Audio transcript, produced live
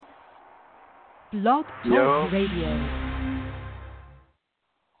Blog Yo. Talk Radio.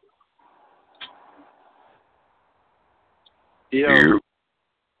 Yo.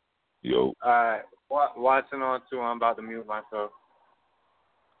 Yo. Alright. Watching on too. I'm about to mute myself.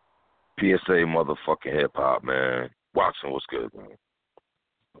 PSA motherfucking hip hop, man. Watson, what's good, man?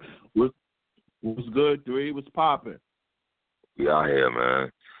 What's good, 3? What's popping? We out here, man.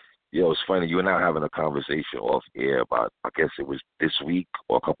 Yo, it's funny. You and I having a conversation off air about, I guess it was this week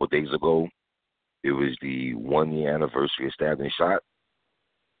or a couple of days ago. It was the 1-year anniversary of Stabbed and Shot.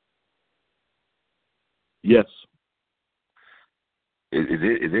 Yes. Is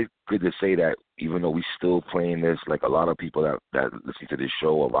it good to say that even though we still playing this, like a lot of people that listen to this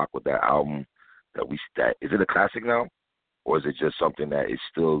show or rock with that album, that is it a classic now? Or is it just something that is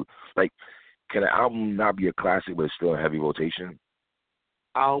still, like, can an album not be a classic but it's still in heavy rotation?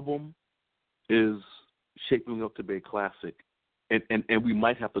 Album is shaping up to be a classic, and we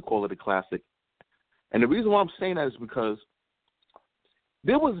might have to call it a classic. And the reason why I'm saying that is because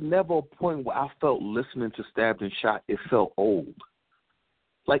there was never a point where I felt listening to Stabbed and Shot, it felt old.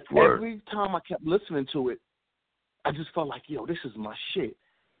 Like, Word. Every time I kept listening to it, I just felt like, yo, this is my shit.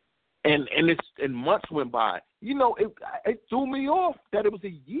 And months went by. You know, it threw me off that it was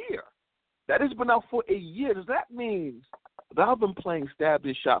a year. That has been out for a year. Does that mean that I've been playing Stabbed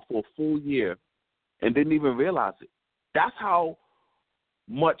and Shot for a full year and didn't even realize it? That's how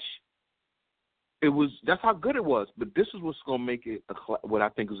much it was. That's how good it was. But this is what's going to make it what I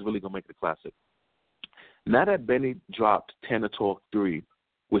think is really going to make it a classic. Now that Benny dropped Tana Talk 3,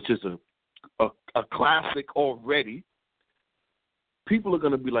 which is a classic already, people are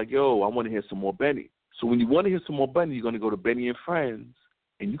going to be like, yo, I want to hear some more Benny. So when you want to hear some more Benny, you're going to go to Benny and Friends,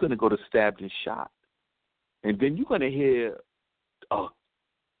 and you're going to go to Stabbed and Shot. And then you're going to hear a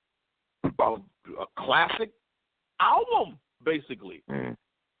classic album, basically. Mm.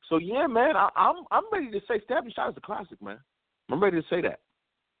 So, yeah, man, I'm ready to say Stabbed and Shot is a classic, man. I'm ready to say that.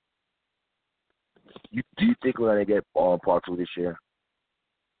 Do you think we're going to get part 2 this year?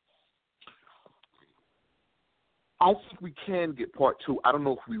 I think we can get part 2. I don't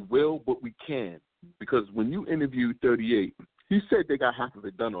know if we will, but we can. Because when you interviewed 38, he said they got half of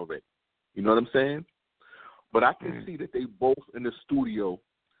it done already. You know what I'm saying? But I can see that they both in the studio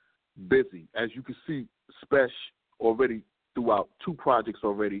busy. As you can see, Spesh already throughout 2 projects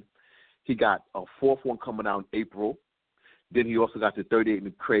already. He got a 4th one coming out in April. Then he also got the 38 in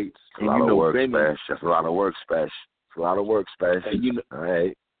the crates. A lot of work, Spesh. That's a lot of work, Spesh. It's a lot of work, Spesh. And you know, all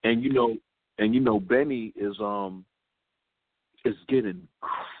right. And you know, Benny is getting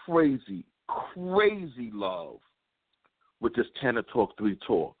crazy love with this Tana Talk 3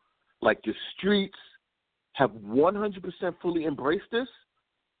 tour. Like, the streets have 100% fully embraced this,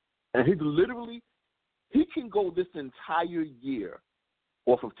 and he can go this entire year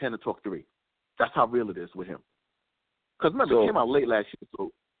off of Tana Talk 3. That's how real it is with him. Because remember, it came out late last year,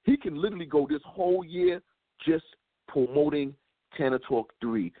 so he can literally go this whole year just promoting Tana Talk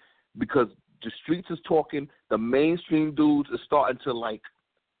 3 because the streets is talking, the mainstream dudes are starting to, like,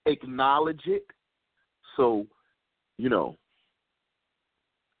 acknowledge it. So, you know,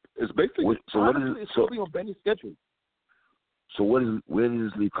 it's basically it's going on Benny's schedule. So where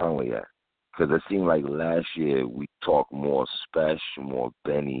does Lee Conway at? Because it seemed like last year we talked more Spesh, more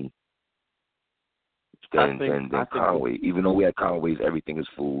Benny than Conway. Even though we had Conway's Everything Is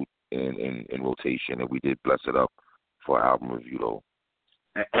Food in rotation, and we did Bless It Up for album review, though.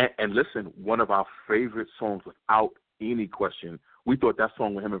 And listen, one of our favorite songs, without any question, we thought that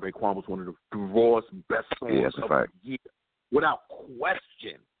song with him and Raekwon was one of the rawest, best songs of the year, without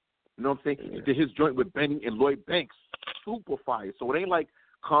question. You know what I'm saying? Yeah. His joint with Benny and Lloyd Banks, super fire. So it ain't like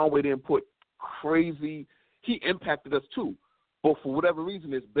Conway didn't put crazy. He impacted us too, but for whatever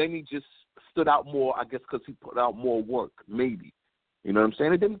reason, Benny just stood out more. I guess because he put out more work, maybe. You know what I'm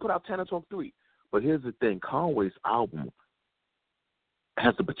saying? And then he put out Tana Talk 3. But here's the thing: Conway's album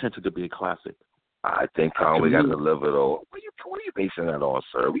has the potential to be a classic. I think Conway got to deliver, though. What are you basing that on,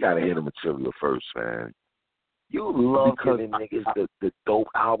 sir? We got to hear the material first, man. You love giving niggas the dope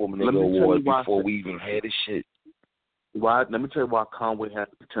album nigga award before we even hear this shit. Why? Let me tell you why Conway has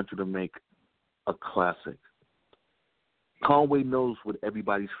the potential to make a classic. Conway knows what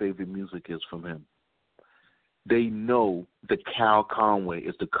everybody's favorite music is from him. They know that Cal Conway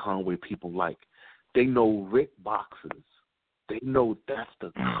is the Conway people like. They know Rick Boxers. They know that's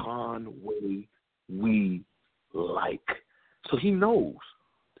the Conway we like. So he knows.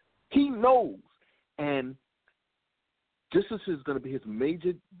 He knows. And this is going to be his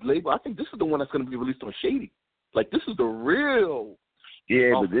major label. I think this is the one that's going to be released on Shady. Like, this is the real.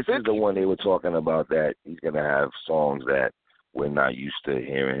 Yeah, but this is the one they were talking about, that he's going to have songs that we're not used to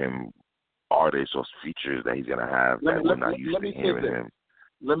hearing him artists or features that he's gonna have that we're not used to hearing him.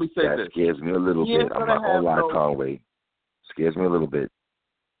 Let me say that this. Scares me a little bit. I'm not gonna lie, Conway. Scares me a little bit.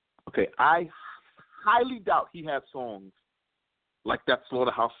 Okay, I highly doubt he has songs like that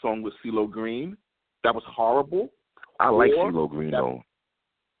Slaughterhouse song with CeeLo Green. That was horrible. I like CeeLo Green though.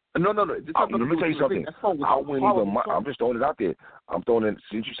 No. Let me tell you something. I'm just throwing it out there. I'm throwing it.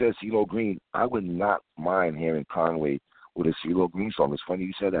 Since you said CeeLo Green, I would not mind hearing Conway with a CeeLo Green song. It's funny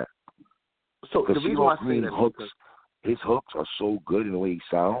you said that. So the reason why I say that hooks, his hooks are so good in the way he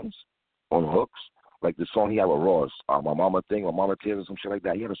sounds on hooks. Like the song he had with Ross, My Mama Tears or some shit like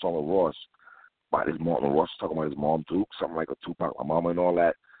that. He had a song with Ross about his mom. Ross was talking about his mom too, something like a Tupac, My Mama and all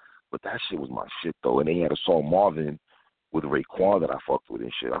that. But that shit was my shit though. And then he had a song Marvin with Raekwon that I fucked with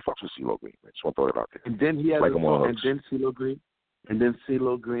and shit. I fucked with CeeLo Green. Just want to throw it out there. And then he has like a song, and then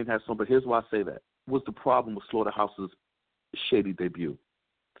CeeLo Green has some. But here's why I say that. What's the problem with Slaughterhouse's shady debut?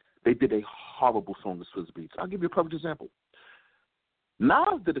 They did a horrible song with Swizz Beatz. I'll give you a perfect example.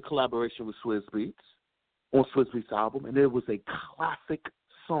 Nas did a collaboration with Swizz Beatz on Swizz Beatz' album, and it was a classic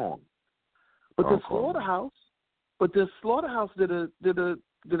song. But the Slaughterhouse did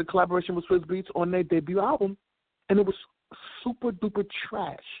a collaboration with Swizz Beatz on their debut album, and it was super duper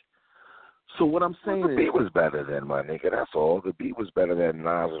trash. So what I'm saying the beat was better than my nigga. That's all. The beat was better than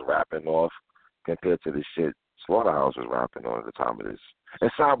Nas was rapping off compared to the shit Slaughterhouse was rapping on at the time of this.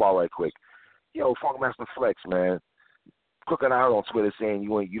 And sidebar right quick, yo, Funkmaster Flex, man. Cooking out on Twitter saying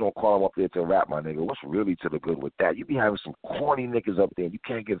you don't call him up there to rap, my nigga. What's really to the good with that? You be having some corny niggas up there. You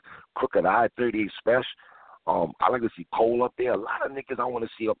can't give Crooked I 38 Special. I like to see Cole up there. A lot of niggas I want to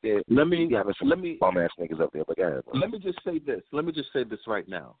see up there. Bum ass niggas up there. But go ahead, bro. Let me just say this right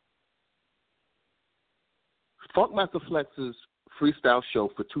now. Funkmaster Flex's freestyle show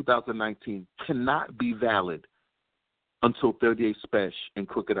for 2019 cannot be valid until 38 Special and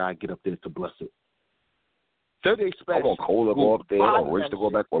Crooked I get up there to bless it. 38 Special. I want Cole to go up there or Rich to go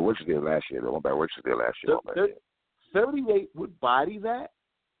back. Or Rich did last year. I want that Rich did last year. 38 would body that,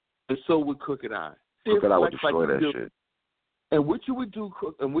 and so would Crooked I. Crooked I would destroy that shit. And what you would do,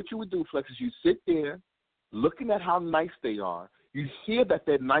 Flex, is you sit there looking at how nice they are. You hear that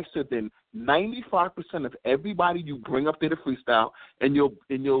they're nicer than 95% of everybody you bring up there to freestyle, and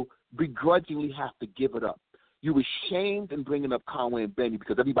you'll begrudgingly have to give it up. You were shamed in bringing up Conway and Benny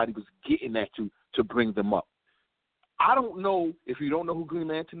because everybody was getting at you to bring them up. I don't know if you don't know who Green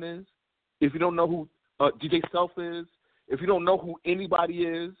Lantern is, if you don't know who DJ Self is, if you don't know who anybody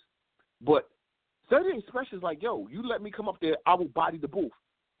is, but 38 Special is like, yo, you let me come up there, I will body the booth.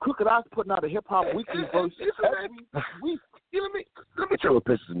 Crooked I's putting out a Hip Hop Weekly verse every week. You know what I mean? Let me tell you what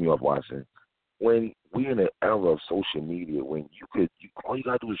pisses me off, Watson. When we in an era of social media, when all you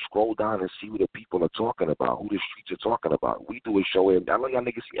gotta do is scroll down and see what the people are talking about, who the streets are talking about. We do a show, and I know y'all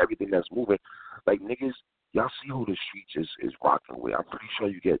niggas see everything that's moving. Like niggas, y'all see who the streets is rocking with. I'm pretty sure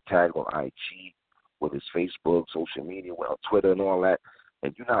you get tagged on IG, whether it's Facebook, social media, well, Twitter, and all that,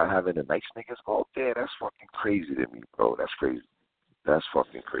 and you're not having the nice niggas go up there. That's fucking crazy to me, bro. That's crazy. That's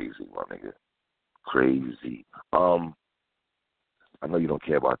fucking crazy, my nigga. Crazy. I know you don't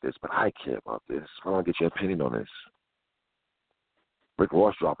care about this, but I care about this. I want to get your opinion on this. Rick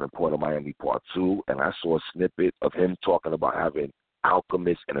Ross dropping Port of Miami Part 2, and I saw a snippet of him talking about having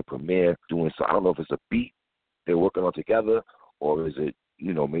Alchemist and a Premier doing so. I don't know if it's a beat they're working on together or is it,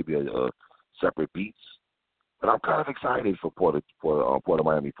 maybe a separate beats. But I'm kind of excited for Port of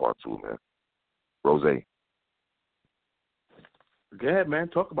Miami Part 2, man. Rose. Go ahead, man.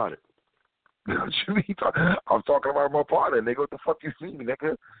 Talk about it. What you mean? I'm talking about my partner, nigga. What the fuck you mean,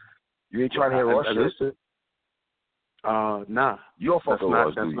 nigga? You ain't trying to hear Ross shit? Nah. You don't fuck with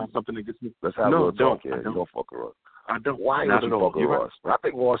Ross, do you? That's not something that gets me. Let's have a little talk here. You don't fuck with Ross. I don't. Why don't you fuck with Ross? Right. I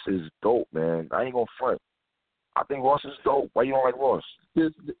think Ross is dope, man. I ain't gonna front. I think Ross is dope. Why you don't like Ross?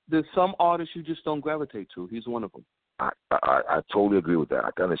 There's some artists you just don't gravitate to. He's one of them. I totally agree with that.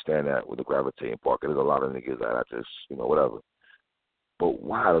 I can understand that with the gravitating part. There's a lot of niggas that I just, whatever. But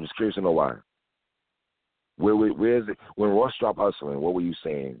why? I'm just curious to know why. Where is it? When Ross dropped Hustling, what were you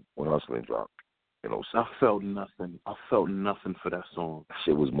saying when Hustling dropped? I felt nothing. I felt nothing for that song. That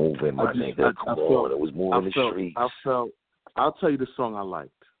shit was moving, my nigga. Come on, it was moving the streets. I'll tell you the song I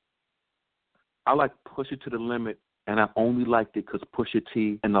liked. I liked Push It to the Limit, and I only liked it because Pusha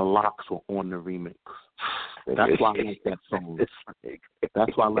T and the Lox were on the remix. That's why I like that song.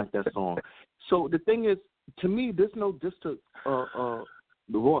 That's why I like that song. So the thing is, to me, there's no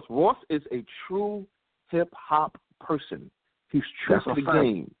Ross. Ross is a true hip hop person. He's true to the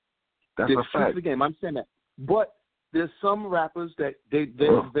game. That's a fact. True to the game. I'm saying that. But there's some rappers that they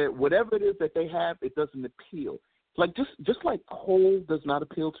whatever it is that they have, it doesn't appeal. Like just like Cole does not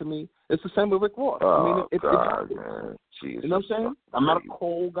appeal to me. It's the same with Rick Ross. Oh, I mean, God, man. Jesus. You know what I'm saying? I'm not a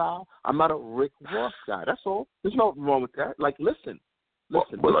Cole guy. I'm not a Rick Ross guy. That's all. There's nothing wrong with that. Like, listen.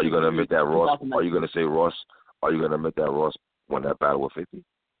 But are you gonna admit that Ross? Are you gonna say Ross? Are you gonna admit that Ross won that battle with 50?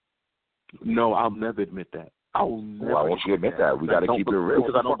 No, I'll never admit that. I will never. Why won't you admit that? We got to keep it real.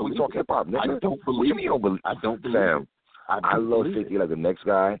 Because I don't believe we talk hip hop, nigga. I don't believe. I don't believe. Sam, I love 50 like the next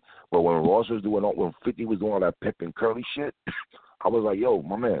guy, but when Ross was doing when 50 was doing all that pimp and curly shit, I was like, yo,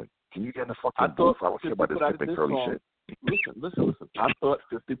 my man, can you get in the fucking booth? I don't care about this pimp and curly shit. Listen. I thought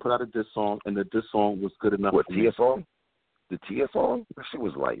 50 put out a diss song, and the diss song was good enough. What, TS song? The TS song? That shit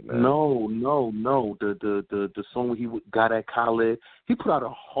was light, man. No. The song where he got at Khaled, he put out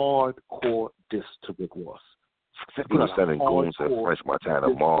a hardcore diss to Rick Ross. 50 was sending goons to French Montana,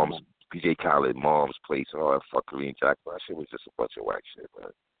 Mom's, PJ Khaled, Mom's Place, and all that fuckery and Jack. That shit was just a bunch of whack shit,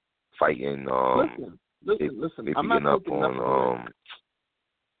 man. Fighting, listen. I'm not taking on,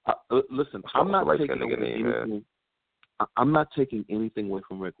 listen, I'm not taking anything. I'm not taking anything away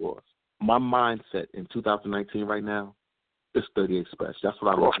from Rick Ross. My mindset in 2019 right now is 38 Special. That's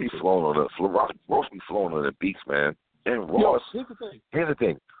what I Ross be flowing on the beats, man. And Ross, here's the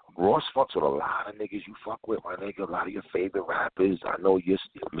thing. Ross fucks with a lot of niggas you fuck with, my nigga. A lot of your favorite rappers. I know you're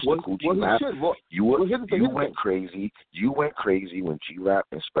Mr. Coochie Rap. You went crazy. You went crazy when G-Rap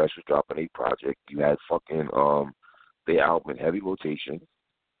and Special dropping a project. You had fucking their album in heavy rotation.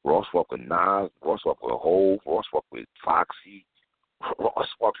 Ross fucked with Nas. Ross fucked with Hove. Ross fucked with Foxy. Ross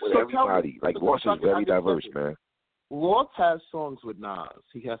fucked with everybody. Ross is very diverse, man. Ross has songs with Nas.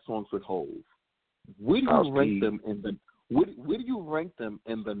 He has songs with Hove. Where do you rank them in the? Where do you rank them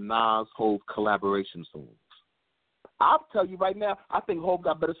in the Nas Hove collaboration songs? I'll tell you right now, I think Hove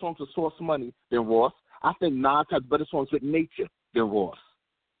got better songs with Source Money than Ross. I think Nas has better songs with Nature than Ross.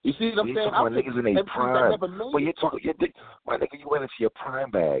 You see what I'm saying? I'm talking about niggas in their prime. But you're talking, my nigga, you went into your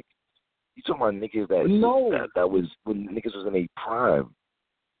prime bag. You talking about niggas that was when niggas was in their prime.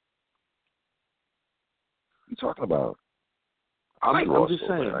 What you talking about? I'm just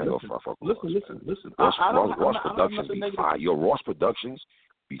saying. Listen. Ross Productions be 5. Yo, Ross Productions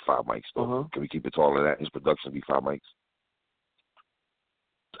be 5 mics, though. Uh-huh. Can we keep it taller than that? His Productions be 5 mics?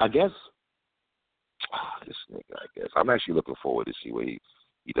 I guess. This nigga, I guess. I'm actually looking forward to see what he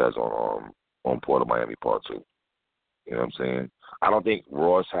does on Port of Miami Part 2. You know what I'm saying? I don't think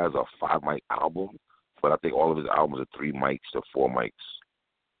Ross has a 5 mic album, but I think all of his albums are 3 mics to 4 mics.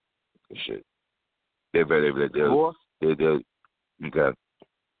 And shit. They're okay.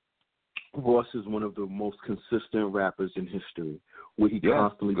 Ross is one of the most consistent rappers in history, where he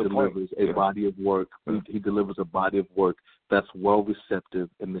constantly delivers a body of work. He delivers a body of work that's well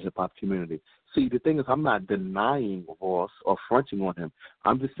receptive in the hip hop community. See, the thing is, I'm not denying Ross or fronting on him.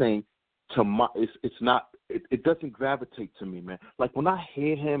 I'm just saying, it doesn't gravitate to me, man. Like when I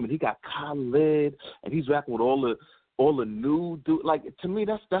hear him and he got Khaled and he's rapping with all the new dude. Like to me,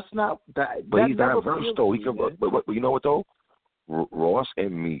 that's not that. But he's diverse though. He can, but you know what though? Ross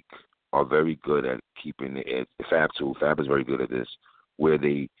and Meek are very good at keeping it. Fab too. Fab is very good at this, where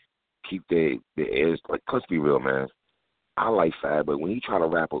they keep their ears. Like, let's be real, man. I like Fab, but when he try to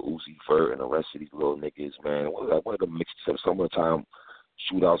rap with Uzi Vert and the rest of these little niggas, man, one of the mixtapes, Summertime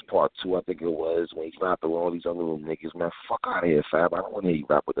Shootouts Part 2, I think it was, when he's rapping with all these other little niggas, man, fuck out of here, Fab. I don't want to hear you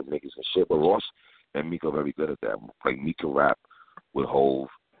rap with the niggas and shit. But Ross and Meek are very good at that. Like Meek can rap with Hove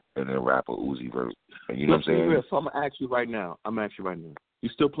and then rap with Uzi Vert. And you know what I'm saying? Real. So I'm gonna ask you right now. You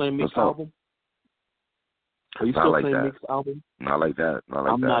still playing Meek's album? Are you still playing Meek's album? Not like that.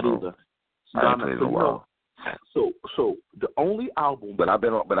 I'm not either. I haven't played it in a while. So the only album. But I've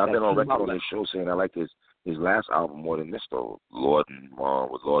been on record on this show saying I like his last album more than this though. Lord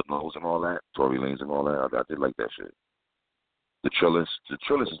Knows and all that, Tory Lanez and all that. I did like that shit. The Trillers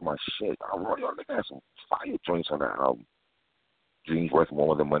is my shit. Y'all nigga had some fire joints on that album. Dreams Worth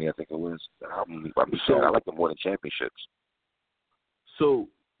More Than Money, I think it was. The album, I like it more than Championships. So,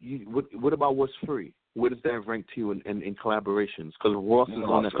 what about What's Free? Where does that rank to you in collaborations? Because Ross is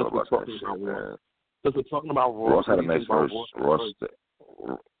on that. Because we're talking about Ross. Ross had a nice verse. Ross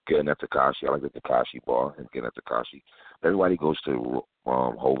getting at Tekashi. I like the Tekashi bar and getting at Tekashi. Everybody goes to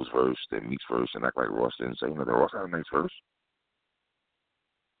Hove's verse, then Meek's verse, and act like Ross didn't say nothing. Ross had a nice verse.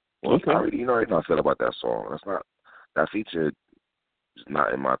 Well, okay. You know already how I feel about that song. That feature is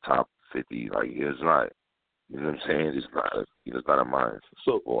not in my top 50. Like, it's not. You know what I'm saying? It's not in mine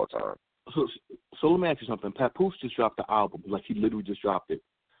all the time. So let me ask you something. Papoose just dropped the album. Like, he literally just dropped it.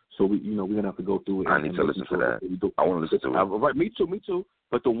 So we're gonna have to go through it. I need to listen to that. I want to listen to it. Right, me too.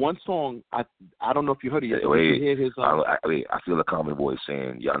 But the one song, I don't know if you heard it yet. Wait, you hear his, I feel the Common Boy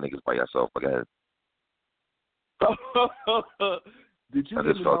saying, "Y'all niggas by yourself." But Did you? I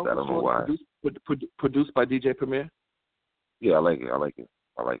just felt that. I don't know why. Produced by DJ Premier. Yeah, I like it.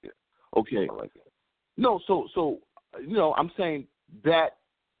 Okay. I like it. No, so I'm saying that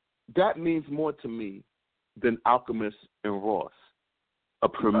means more to me than Alchemist and Ross, a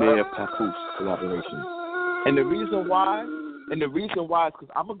Premier Papoose collaboration. And the reason why is because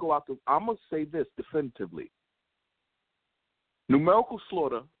I'm gonna say this definitively. Numerical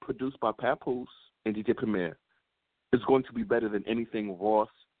Slaughter, produced by Papoose and DJ Premier, is going to be better than anything Ross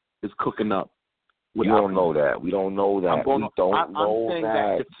is cooking up. You don't know that. We don't know that. I'm saying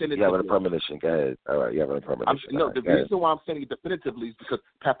that definitively. You have a premonition. Go ahead. All right, you have a premonition. The reason why I'm saying it definitively is because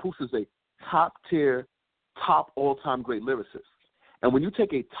Papoose is a top-tier, top all-time great lyricist. And when you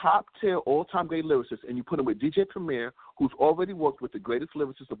take a top-tier, all-time great lyricist and you put him with DJ Premier, who's already worked with the greatest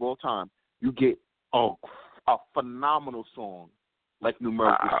lyricists of all time, you get a phenomenal song like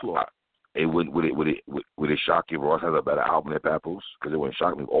Numerical Slaughter. Would it shock you if Ross has a better album than Papoose? Because it wouldn't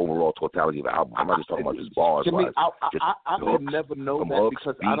shock me. Overall totality of the album. I'm not just talking about just bars. To me, I would never know that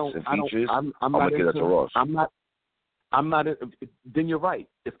because I don't. I'm not into Ross. I'm not. Then you're right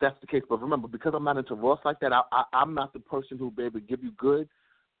if that's the case. But remember, because I'm not into Ross like that, I'm not the person who'll be able to give you good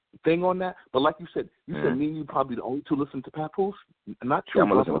thing on that. But like you said, said me and you probably the only two listen to Papoose. Not true. Yeah, I'm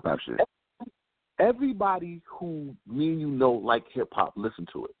gonna listen to Papoose. Everybody who me and you know like hip hop listen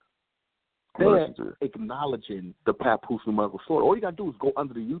to it. They're acknowledging the Papoose Numerical Slaughter. All you gotta do is go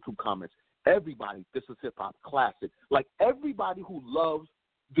under the YouTube comments. Everybody, this is hip hop classic. Like everybody who loves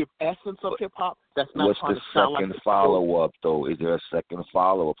the essence of hip hop, that's not what's trying the to sound like second follow up though? Is there a second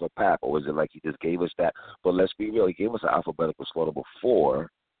follow up for Pap, or is it like he just gave us that? But let's be real, he gave us an alphabetical slaughter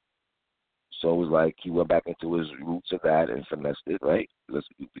before, so it was like he went back into his roots of that and finessed it, right? We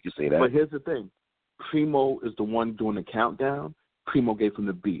can say that. But here's the thing: Primo is the one doing the countdown. Primo gave him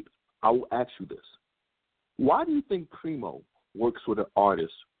the beat. I will ask you this. Why do you think Primo works with an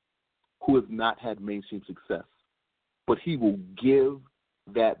artist who has not had mainstream success, but he will give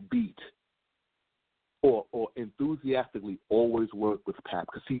that beat or enthusiastically always work with Pap?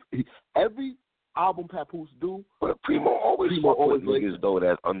 Because he every album Papoose do, but Primo always with niggas though,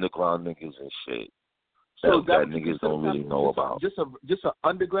 that underground niggas and shit. So that niggas don't really know about. Just an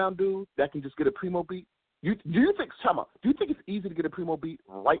underground dude that can just get a Primo beat. Do you think it's easy to get a Primo beat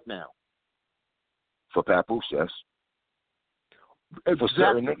right now? For Papoose, yes.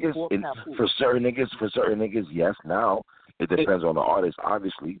 Exactly. For certain niggas, yes. Now it depends on the artist,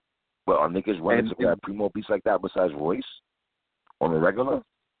 obviously. But are niggas running to grab Primo beats like that besides Royce on the regular?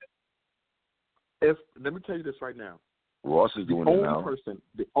 Let me tell you this right now. Ross is doing it now.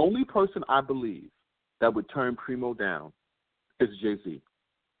 The only person I believe that would turn Primo down is Jay-Z.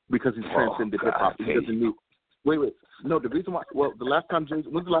 Because he's transcended hip hop. He doesn't need. Wait. No, the reason why. Well, when's the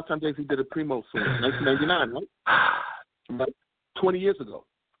last time Jay-Z did a Primo song? 1999, right? Like 20 years ago.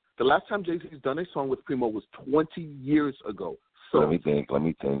 The last time Jay-Z's done a song with Primo was 20 years ago. So let me think.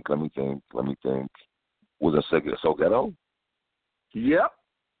 Was it So Ghetto? Yep.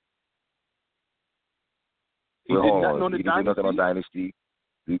 He did nothing on the Dynasty. Nothing on Dynasty.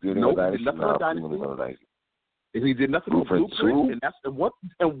 He did nothing on Dynasty. He did nothing on Blueprint,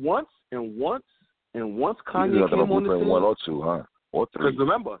 and once Kanye came on the scene, 1 or 2, huh? Or 3. Because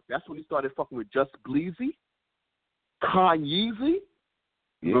remember, that's when he started fucking with Just Bleezy, Kanyeezy.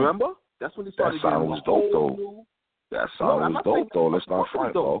 Yeah. Remember? That's when he started. That song was dope, though. That song was dope, though. Let's not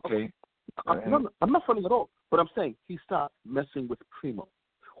front. Okay. I'm not fronting at all. But I'm saying he stopped messing with Primo.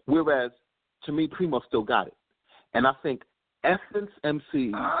 Whereas, to me, Primo still got it. And I think Essence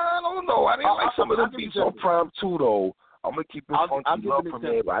MC. I don't know. I didn't like some of the beats on Prime 2, though. I'm going to keep it funky love from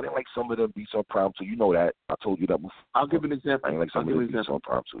there, but I didn't like some of them beats on Prime 2. You know that. I told you that before. I'll give an example. I didn't like some of the beats on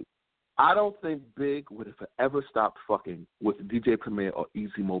Prime 2. I don't think Big would have ever stopped fucking with DJ Premier or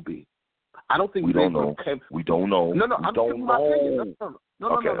Easy Mo B. I don't think we don't know. We don't know. No, I'm giving you my opinion. No.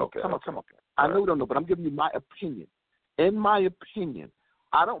 Okay. Come on. I know we don't know, but I'm giving you my opinion. In my opinion,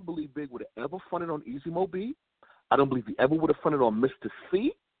 I don't believe Big would have ever fronted on Easy Mo B. I don't believe he ever would have fronted on Mr.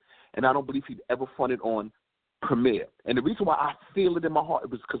 C. And I don't believe he'd ever fronted on Premier. And the reason why I feel it in my heart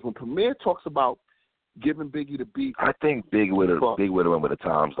is because when Premier talks about giving Biggie the beat, I think Big would have went with the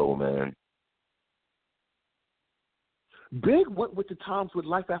times, though, man. Big went with the times with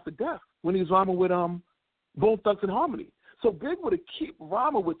Life After Death when he was rhyming with Bone Thugs and Harmony. So Big would have kept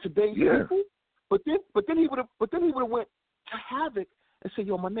rhyming with today's people, but then he would have went to Havoc and said,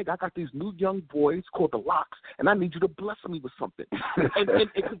 "Yo, my nigga, I got these new young boys called the Locks, and I need you to bless me with something." and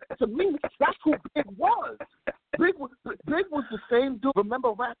to me, that's who Big was. Big was the same dude.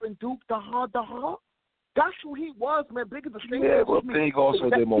 Remember rapping Duke the Hard? That's who he was, man. Big is the same. Yeah, but Big also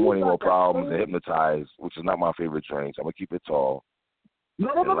did More Money, More Problems and Hypnotize, which is not my favorite joints. I'm going to keep it tall.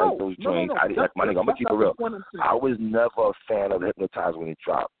 No. Those joints, I'm going to keep it real. I was never a fan of Hypnotize when it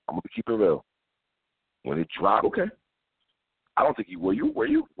dropped. I'm going to keep it real. When it dropped, okay. I don't think you were. You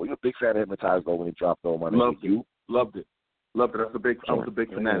a big fan of Hypnotize though when it dropped though, my nigga? Loved it. I was a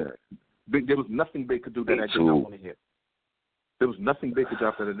big fanatic. Big, there was nothing Big could do that I did not want to hear. There was nothing Big could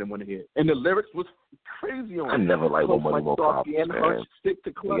drop that I didn't want to hear. And the lyrics was crazy on it. I never liked More Money, More Problems, man.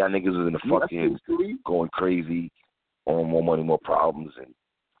 Y'all niggas was in the fucking going crazy on More Money, More Problems and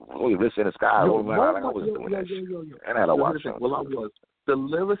Listen in the Sky. I wasn't doing that shit. And I had to watch it. Well, I was. The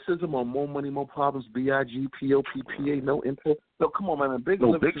lyricism on More Money, More Problems, B.I.G., P.O.P.P.A., no info. No, come on, man. Big's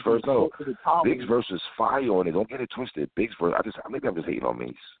verse, Big's verse is fire on it. Don't get it twisted. Big's verse, maybe I'm just hating on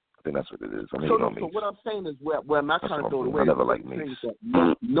Mace. I think that's what it is. I'm hating on Mace. So what I'm saying is, where I'm not trying to throw it away. I never liked Mace.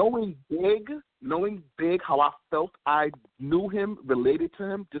 Knowing Big, how I felt I knew him, related to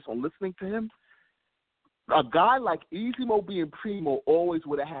him, just on listening to him, a guy like Easy Mo B and Primo always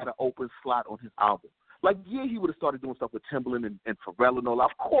would have had an open slot on his album. Like, yeah, he would have started doing stuff with Timbaland and Pharrell and all that,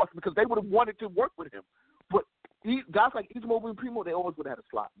 of course, because they would have wanted to work with him. But guys like Easy Mo B and Primo, they always would have had a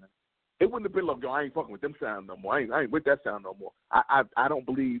slot, man. It wouldn't have been like, yo, I ain't fucking with them sound no more. I ain't with that sound no more. I don't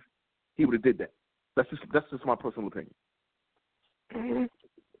believe he would have did that. That's just my personal opinion.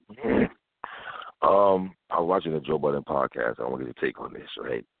 I was watching the Joe Budden podcast. I want to get your take on this,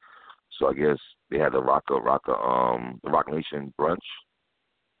 right? So I guess they had the Rock Nation brunch,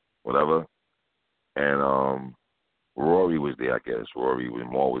 whatever. And Rory was there, I guess. Rory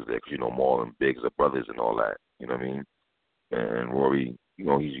and Maul was there because, Maul and Biggs are brothers and all that. You know what I mean? And Rory, I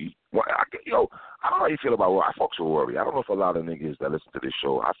don't know how you feel about Rory. I fucks with Rory. I don't know if a lot of niggas that listen to this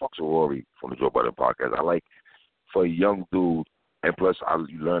show, I fucks with Rory from the Joe Budden podcast. I like, for a young dude, and plus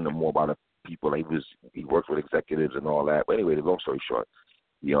you learn more about the people. Like he worked with executives and all that. But anyway, the long story short,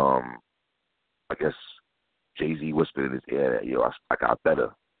 I guess Jay-Z whispered in his ear that, I got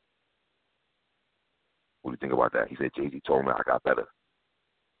better. What do you think about that? He said Jay-Z told me I got better.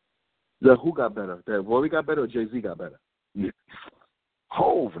 Who got better? That Rory got better or Jay-Z got better? Yeah.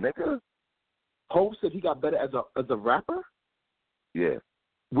 Hove, nigga. Hove said he got better as a rapper? Yeah.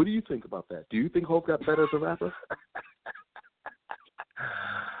 What do you think about that? Do you think Hove got better as a rapper?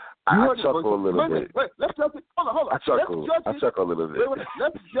 I chuckle a little bit. Wait, let's judge it. Hold on. I chuckle a little bit.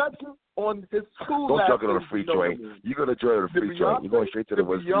 Let's judge him on his school. Don't chuckle on the free joint. You're going to join the free joint. You're going straight to the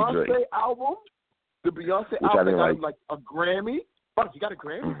free joint. The Beyonce album got him like a Grammy. Fuck, you got a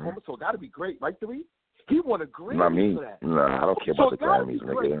Grammy? Mm-hmm. So it got to be great, right, Three? He won a Grammy for that. Nah, I don't care about the Grammys,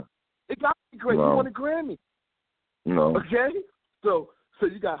 nigga. It got to be great. No. He won a Grammy. No. Okay? So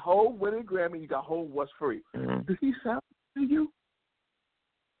you got Hov winning Grammy. You got Hov What's Free. Mm-hmm. Does he sound to you?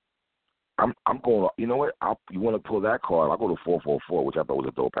 I'm going. You know what? You want to pull that card? I'll go to 444, which I thought was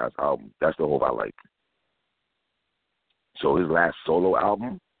a dope ass album. That's the Hov I like. So his last solo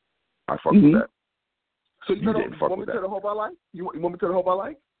album, I fuck with that. So you want me to the Hov I like? You want me to the Hov I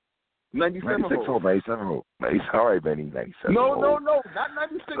like? 97 Hov. 97 Hov. All right, Benny. 97 No, Hov. not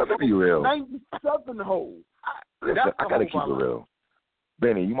 96 Hov. Let me be real. 97 Hov. I gotta keep it real.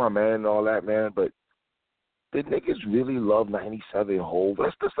 Benny, you my man and all that, man, but did niggas really love 97 Hov?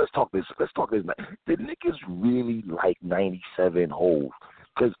 Let's talk this. Did niggas really like 97 Hov?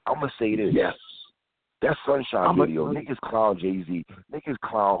 Because I'm gonna say this. Yes. That Sunshine video, niggas clown Jay-Z. Niggas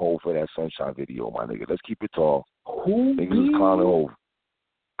clown Hov for that Sunshine video, my nigga. Let's keep it tall. Niggas is clowning Hov.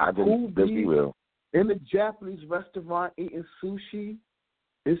 Let's be real. In the Japanese restaurant eating sushi,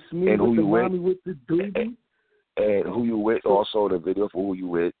 it's me and with the mommy with the doobie. And who you with, also the video for who you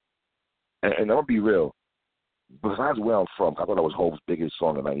with. And I'm going to be real. Besides where I'm from, I thought that was Hov's biggest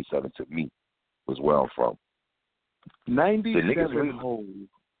song in 97 to me, was where I'm from. 97 Hov.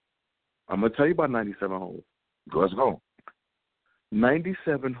 I'm going to tell you about 97 Hov. Let's go.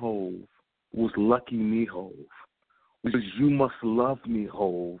 97 Hov was Lucky Me Hov. Was You Must Love Me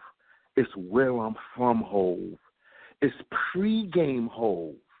Hov. It's Where I'm From Hov. It's Pre-Game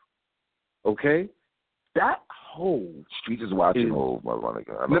Hov. Okay? That Hov. Streets is watching Hov, my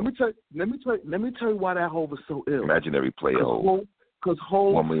nigga. Let me tell you why that Hov is so ill. Imaginary player Hov. Because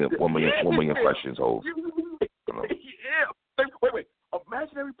Hov. 1 million questions Hov. Yeah. Wait.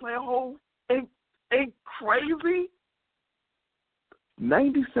 Imaginary player Hov ain't crazy.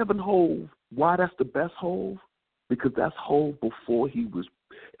 97 Hov. Why that's the best Hov? Because that's Hov before he was.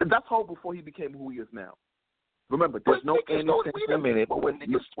 That's Hov before he became who he is now. Remember, there's no. Wait a minute.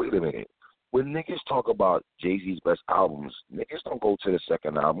 Wait a minute. When niggas talk about Jay-Z's best albums, niggas don't go to the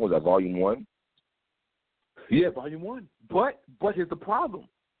second album. Was that Volume 1? Yeah, Volume 1. But here's the problem.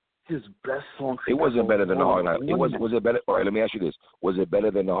 his best song. It wasn't better than the Hard Knock. Was it better? All right, let me ask you this: was it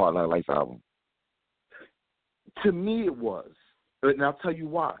better than the Hard Knock Life album? To me, it was, and I'll tell you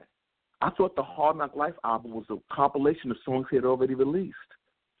why. I thought the Hard Knock Life album was a compilation of songs he had already released.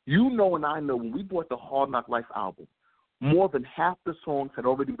 You know, and I know when we bought the Hard Knock Life album, more than half the songs had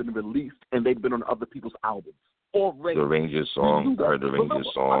already been released, and they'd been on other people's albums already. The Rangers song, the Rangers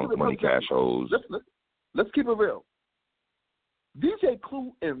song, Money Cash Hoes. Let's keep it real. DJ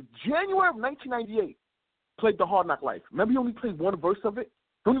Clue in January of 1998 played the Hard Knock Life. Remember, he only played one verse of it.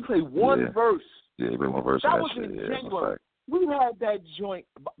 He only played one verse. Yeah, he played one verse. That was in January. We had that joint.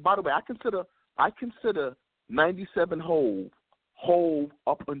 By the way, I consider 97 Hove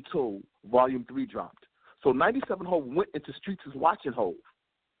up until Volume 3 dropped. So 97 Hove went into Streets is Watching Hove.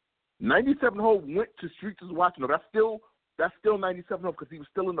 97 Hove went to Streets is Watching Hove. That's still 97 Hove because he was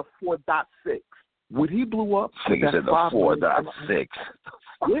still in the 4.6. When he blew up, so you said the 4.6.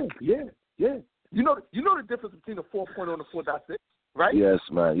 Yeah. You know the difference between the 4.0 and the 4.6, right? Yes,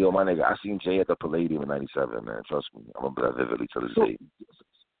 man. Yo, my nigga, I seen Jay at the Palladium in 97, man. Trust me. I remember that vividly to this day.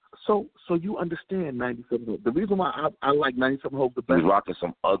 So you understand 97 Hove. The reason why I like 97 Hove the best. He was rocking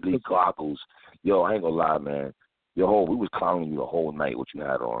some ugly goggles. Yo, I ain't gonna lie, man. Yo, we was clowning you the whole night what you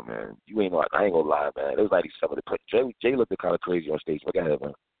had on, man. I ain't gonna lie, man. It was 97. Jay looked kind of crazy on stage. But go ahead,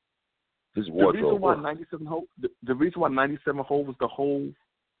 man. His wardrobe. The reason why 97 Hove, the reason why 97 Hove was the Hove,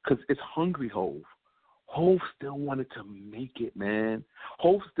 because it's Hungry Hove. Hove still wanted to make it, man.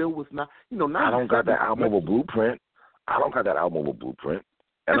 Hove still was not, I don't got that album over Blueprint.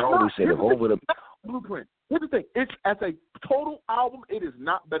 And I always say the Hove with a Blueprint. Here's the thing. It's as a total album, it is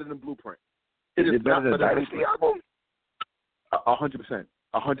not better than Blueprint. Is it better than Dynasty album? 100%.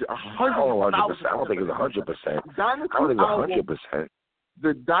 100%. I don't think it's 100%. I don't think it's 100%.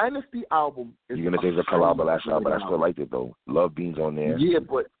 The Dynasty album is. You're gonna say it's a collaboration, but I still liked it though. Love Beans on there. Yeah,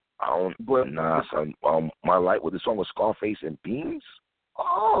 but I don't. But nah, son. My life with the song with Scarface and Beans.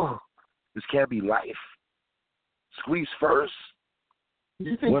 Oh, this can't be life. Squeeze first.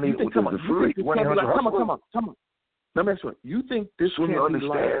 You think come on. Let me ask you. You think this can't be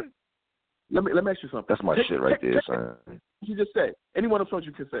life? Let me ask you something. That's my shit right there, son. You just said any one of those songs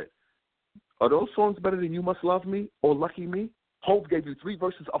you can say. Are those songs better than You Must Love Me or Lucky Me? Hove gave you 3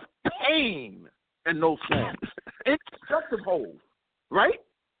 verses of pain in those songs. Introspective Hove, right?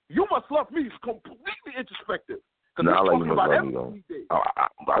 You Must Love Me is completely introspective. No, I like You Must Love Me, though.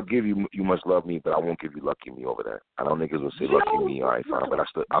 I'll give you You Must Love Me, but I won't give you Lucky Me over that. I know niggas will say Lucky Me, all right, fine, but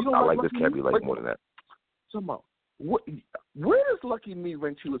I like this Can't Be Like more than that. Somehow, where does Lucky Me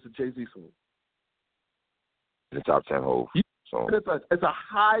rank you as a Jay-Z song? The top 10 Hove song. It's a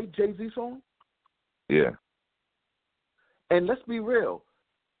high Jay-Z song? Yeah. And let's be real.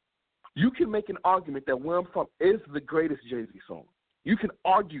 You can make an argument that Where I'm From is the greatest Jay-Z song. You can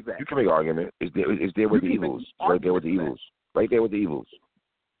argue that. You can make an argument. It's there with the Eagles. Right there with the Eagles. Right there with the Eagles.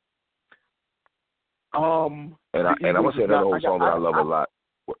 And I'm going to say another old song that I love a lot.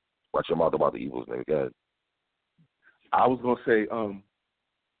 Watch your mouth about the Eagles, nigga. Go ahead. I was going to say,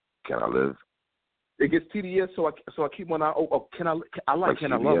 Can I Live? It gets tedious, so I keep one eye. Can I like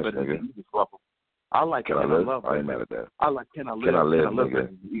Can I Love it? I like Can I Love. I ain't mad at that. I like Can I Live. Can I Live, nigga.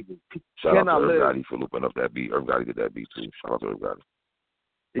 Shout out to Irv Gotti for looping up that beat. Irv Gotti did that beat too. Shout out to Irv Gotti.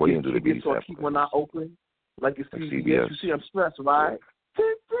 What you do the beat? So I keep one eye open, like it's CBS. CBS. You see, I'm stressed, right?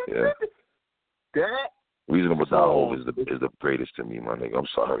 Yeah. That Reasonable Doubt Hove is the greatest to me, my nigga. I'm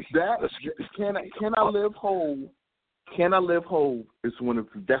sorry. Can I Live Hove? Can I Live Hove is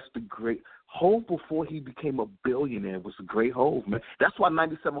that's the great Hove before he became a billionaire was a great Hove, man. That's why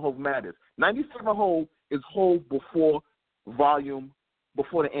 97 Hove matters. 97 Hove is Hove before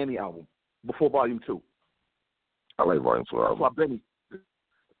the Annie album, before Volume 2. I like Volume 2 album. That's why Benny.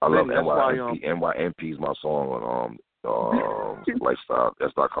 I love NYMP is my song on Lifestyle.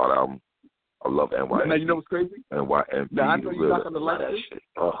 That's not called album. I love NYMP. Now you know what's crazy? NYMP. Now I know you're not gonna like that shit.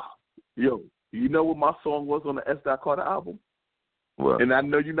 Yo, you know what my song was on the S. Carter album? What? And I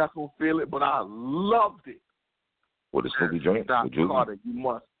know you're not gonna feel it, but I loved it. What, the Snoopy joint? Carter, you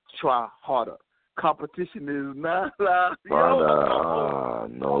must try harder. Competition is not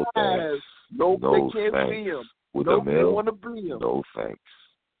allowed. No thanks. No, they can't thanks. be him. With no, the mail? They want to be him. No thanks.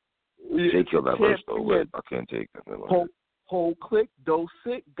 Jay killed that verse though, but I can't take that. Whole click, do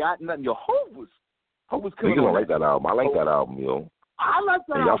sick, got nothing. Your Hove was killing. You don't like that album. I like that album, yo. I like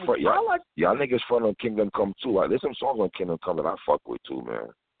that album. Y'all niggas front on Kingdom Come too. Like, there's some songs on Kingdom Come that I fuck with too,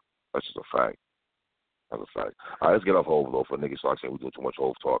 man. That's just a fact. That's a fact. All right, let's get off Hove though for niggas start saying we do too much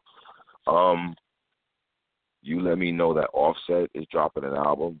Hove talk. You let me know that Offset is dropping an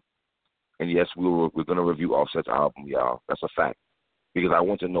album, and yes, we're gonna review Offset's album, y'all. That's a fact. because I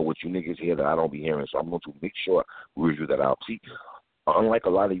want to know what you niggas hear that I don't be hearing. So I'm going to make sure we review that album. See, unlike a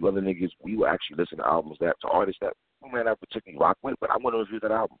lot of you other niggas, we will actually listen to albums to artists that we may not particularly rock with, but I want to review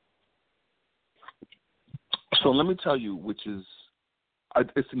that album. So let me tell you, which is,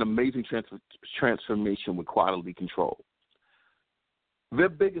 it's an amazing transformation with Quality Control. Their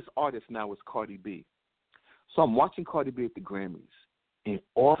biggest artist now is Cardi B. So I'm watching Cardi B at the Grammys, and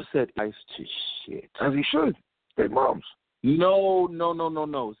Offset ice to shit. As he should. They moms. No.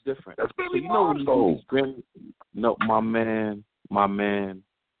 It's different. That's baby so moms, though. No, my man.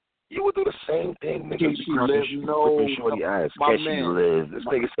 You would do the same thing, nigga. Can she live? No. Shorty ass. Can she live? This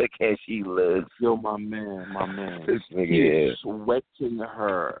nigga said, can she live? Yo, my man. This nigga is sweating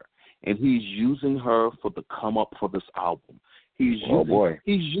her, and he's using her for the come up for this album. He's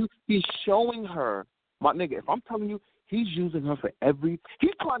showing her, my nigga. If I'm telling you, he's using her for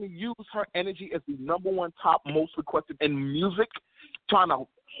he's trying to use her energy as the number one top most requested in music, trying to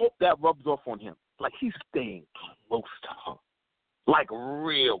hope that rubs off on him. Like, he's staying close to her. Like,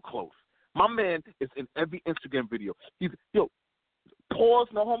 real close. My man is in every Instagram video. He's, pause,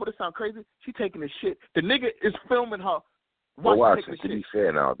 no homo to sound crazy. She taking the shit. The nigga is filming her. Well, watch it. To be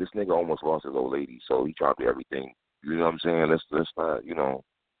fair now, this nigga almost lost his old lady, so he tried to do everything. You know what I'm saying? Let's not, we know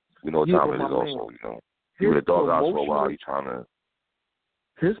what time it is also, He was a dog house for a while. He trying to.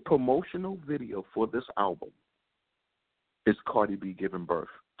 His promotional video for this album is Cardi B giving birth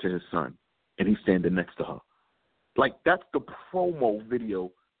to his son, and he's standing next to her. Like, that's the promo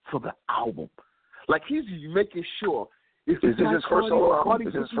video for the album. Like, he's making sure. Is this his first solo album?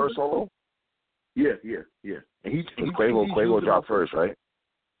 Is this his first solo? Yeah. And Quavo dropped first, right?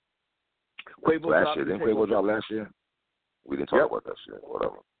 Quavo last year. Didn't Quavo drop last year? We didn't talk about that shit.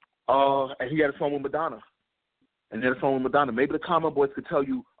 Whatever. And he had a song with Madonna. Maybe the Common Boys could tell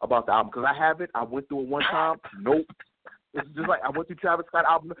you about the album, because I have it. I went through it one time. Nope. It's just like I went through Travis Scott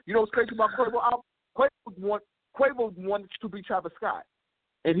album. You know what's crazy about Quavo album? Quavo wanted to be Travis Scott,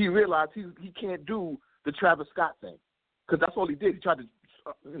 and he realized he can't do the Travis Scott thing, because that's all he did. He tried to,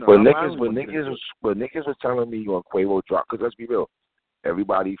 But niggas was telling me on Quavo drop, because let's be real,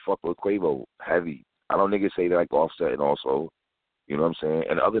 everybody fucked with Quavo heavy. I know niggas say they like Offset and also, you know what I'm saying,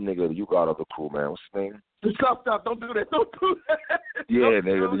 and the other nigga you got of the crew, man. What's his name? Stop! Don't do that! Yeah,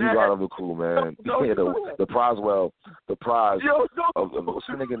 nigga, you got of the crew, man. The prize. Yo, what's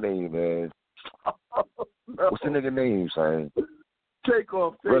the nigga name, man? What's the nigga name, son?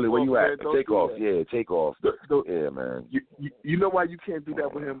 Takeoff. Really, where you at? Man, Takeoff. Yeah, Takeoff. Yeah, man. You know why you can't do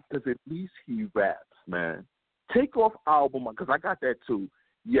that with him? Because at least he raps, man. Takeoff album, because I got that too.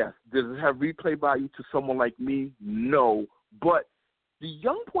 Yes. Does it have replay value to someone like me? No. But the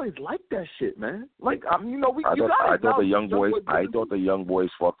young boys like that shit, man. Like, I thought the young boys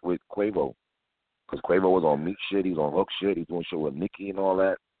fucked with Quavo. Because Quavo was on Meek shit, he was on Hook shit, he was doing shit with Nicki and all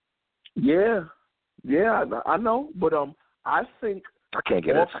that. Yeah, I know, but I think I can't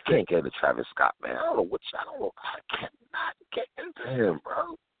get into Travis Scott, man. I don't know. I cannot get into him,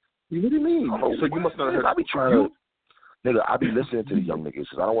 bro. What do you mean? So you must not have heard. I be trying to, nigga. I be listening to the young niggas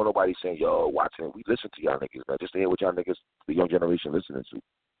because I don't want nobody saying, "Yo, watching." We listen to y'all niggas, man. Just to hear what y'all niggas, the young generation, listening to.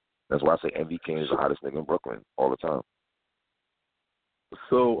 That's why I say MV King is the hottest nigga in Brooklyn all the time.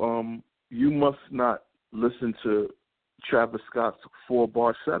 So, you must not listen to Travis Scott's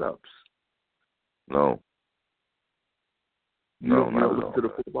 4-bar setups. No. You don't listen to the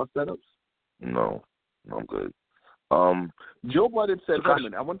 4-bar setups? No, I'm good. Joe Budden said, wait a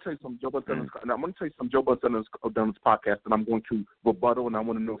minute, I want to tell you something Joe Budden said on this podcast, and I'm going to rebuttal, and I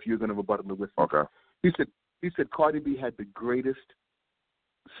want to know if you're going to rebuttal me with me. Okay. He said Cardi B had the greatest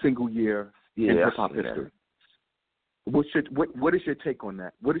single year in hip-hop history. What is your take on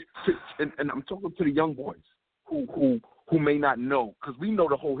that? And I'm talking to the young boys who may not know, because we know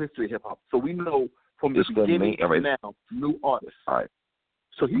the whole history of hip-hop, so we know from the beginning to now, new artists. All right.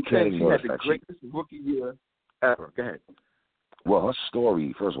 So he said she had the greatest rookie year ever. Go ahead. Well, her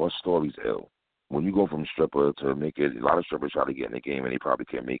story's ill. When you go from stripper to make it, a lot of strippers try to get in the game and they probably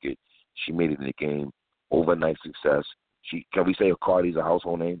can't make it. She made it in the game, overnight success. Can we say Cardi's a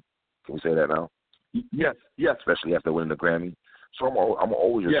household name? Can we say that now? Yes. Especially after winning the Grammy. So I'm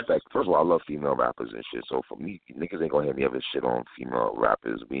always respect. First of all, I love female rappers and shit. So for me, niggas ain't gonna hear me ever shit on female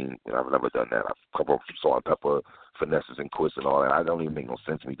rappers. I've never done that. I've a couple of Salt and Pepper finesses and quiz and all that. I don't even make no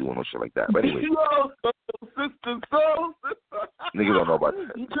sense me doing no shit like that. But anyway, niggas don't know about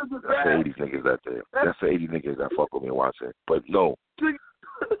that. That's the 80s niggas that there. That's the 80s niggas that fuck with me and watch it. But no,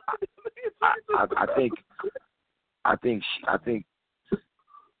 I think.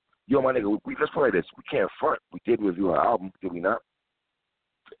 Yo, my nigga, let's play this. We can't front. We did review her album, did we not?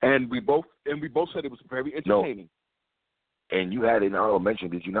 And we both said it was very entertaining. And you had an honorable mention,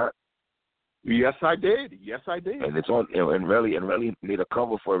 did you not? Yes, I did. And it's on, and really made a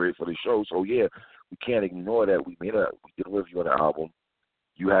cover for it for the show. So yeah, we can't ignore that. We did a review on the album.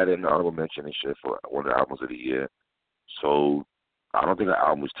 You had an honorable mention and shit for one of the albums of the year. So I don't think the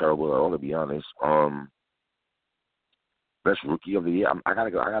album was terrible at all, to be honest. Best rookie of the year. I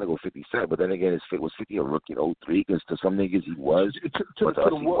gotta go 50 Cent, but then again, was 50 a rookie in 03? Because to some niggas he was, but to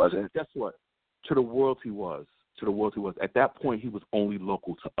us he wasn't. Guess what? To the world he was. At that point, he was only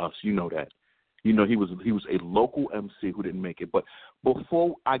local to us. You know that. You know he was a local MC who didn't make it. But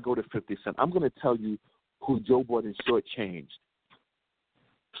before I go to 50 Cent, I'm going to tell you who Joe Budden shortchanged.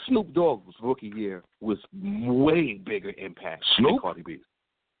 Snoop Dogg's rookie year was way bigger impact than Cardi B's.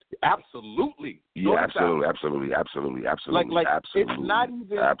 Absolutely. Yeah, absolutely. Like absolutely.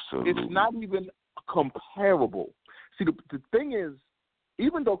 It's not even comparable. See, the thing is,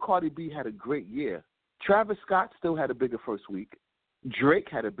 even though Cardi B had a great year, Travis Scott still had a bigger first week. Drake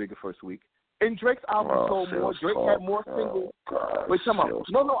had a bigger first week. And Drake's album sold more. Drake had more singles. Wait, come on.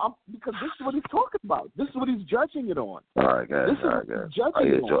 No, because this is what he's talking about. This is what he's judging it on. All right, guys. This is what he's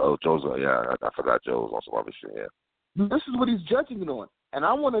judging it on. Joe's, I forgot Joe's on some other shit, yeah. This is what he's judging it on. And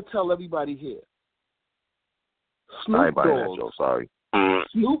I want to tell everybody here. I ain't buying that, Joe, sorry.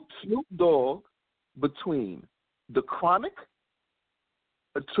 Snoop Dogg, between The Chronic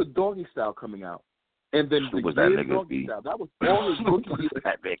to Doggy Style coming out, and then the year Doggy Style. That was all his rookie year.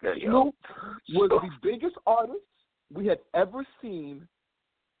 Snoop was the biggest artist we had ever seen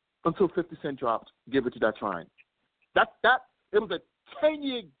until 50 Cent dropped Give It to That Trying. It was a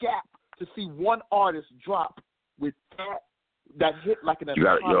 10-year gap to see one artist drop with that hit like an You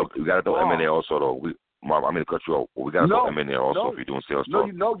got to throw Eminem in there also, though. I'm going to cut you off. We got to throw Eminem in there also if you're doing sales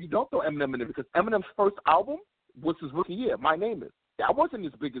talk. No, you don't throw Eminem in there because Eminem's first album was his rookie year. My Name Is. That wasn't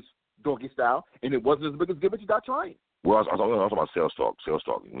his biggest Doggy Style, and it wasn't his biggest Give It to That Trying. Well, I was talking about sales talk.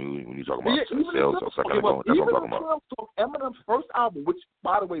 When you talk about sales talk, that's what I'm talking about. Talk, Eminem's first album, which,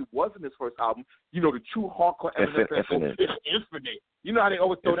 by the way, wasn't his first album, you know, the true hardcore Eminem fans, it's Infinite. You know how they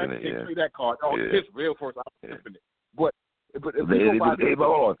always throw that card. Oh, his real first album, Infinite. But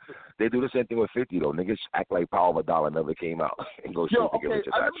they do the same thing with 50 though. Niggas act like Power of a Dollar never came out and go straight to Give It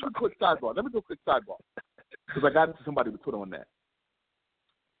to That Trying. Let me do a quick sidebar because I got into somebody to put on that.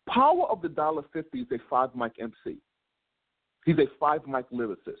 Power of the Dollar 50 is a 5-mic MC. He's a 5-mic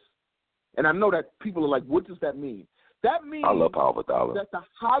lyricist, and I know that people are like, "What does that mean?" That means I love Power of a Dollar. That the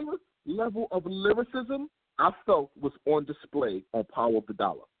highest level of lyricism I felt was on display on Power of the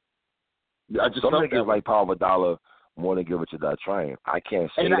Dollar. Some niggas like Power of a Dollar more than Give It to That Trying. I can't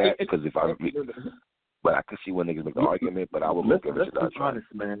say that because but I can see when niggas make the argument. But I would look at Give It to That Trying.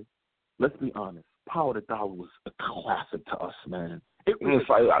 Man. Let's be honest. Power of the Dollar was a classic to us, man.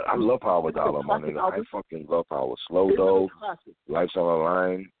 I love Power of the Dollar, my nigga. I fucking love Power. Slow Dough, Life's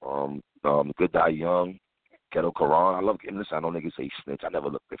on the Line, Good Die Young, Ghetto Quran. I love getting this. I know niggas say snitch. I never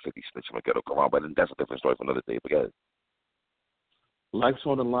looked at 50 snitch from Ghetto Quran, but that's a different story for another day. Forget it. Life's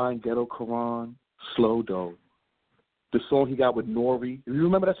on the Line, Ghetto Quran, Slow Dough. The song he got with Nori. You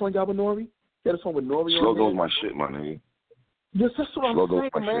remember that song he got with Nori? He had a song with Nori. Slow Dough's my shit, my nigga. Yes, that's what I'm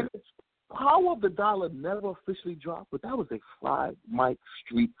saying, man. Power of the Dollar never officially dropped, but that was a 5-mic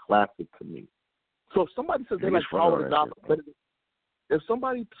street classic to me. So if somebody says they like Power of the Dollar better than, if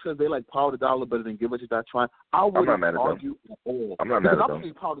somebody says they like Power of the Dollar better than Give It to That Trying, I wouldn't argue at all. I'm not mad at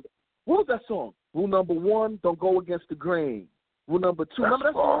them. What was that song? Rule number 1, don't go against the grain. Rule number 2, remember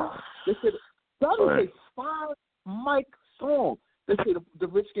that song? They said that was a 5-mic song. They say the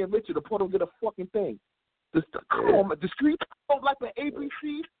rich get richer, the poor don't get a fucking thing. Come on, man. The streets don't like the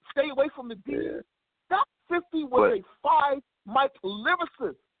ABC. Stay away from the D. Yeah. That 50 was a 5-mic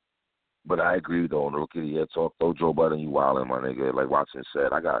lyricist. But I agree though on the Rookie of the Year talk. Though Joe Budden, you wildin', my nigga. Like Watson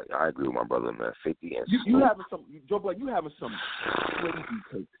said, I agree with my brother, man. 50 and you having some Joe Budden. You having some crazy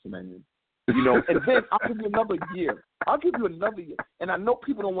takes, man. You know, and then I'll give you another year. And I know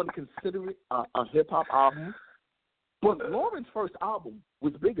people don't want to consider it a hip hop album, but Lauren's first album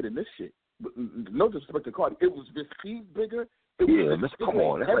was bigger than this shit. No disrespect to Cardi, it was received bigger. Come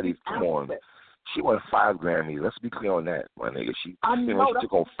on. She won 5 Grammys. Let's be clear on that, my nigga. She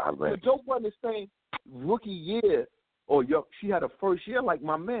took on 5 Grammys. But Joe Budden is saying rookie year, she had a first year like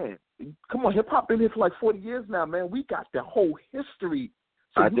my man. Come on, hip hop been here for like 40 years now, man. We got the whole history.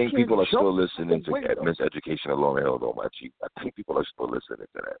 So I think people are still listening to Miseducation of Lauryn Hill, though, I think people are still listening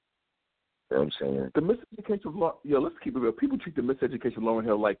to that. You know what I'm saying? The Miseducation of let's keep it real. People treat the Miseducation of Lauryn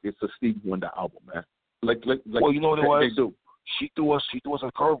Hill like it's a Stevie Wonder album, man. Well, you know what it was? She threw us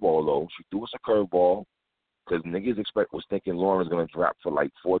a curveball, though. She threw us a curveball, Because niggas was thinking Lauren was going to drop for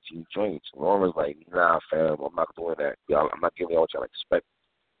like 14 joints. Lauren was like, nah, fam, I'm not doing that. Y'all, I'm not giving y'all what y'all expect.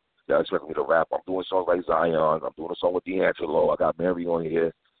 Y'all expect me to rap. I'm doing songs like Zion. I'm doing a song with D'Angelo. I got Mary on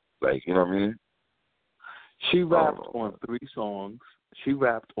here. Like, you know what I mean? She rapped on 3 songs.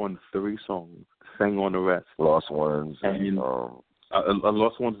 Sang on the rest. Lost Ones. And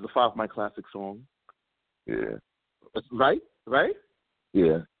Lost Ones is a 5 Mike classic song. Yeah. Right?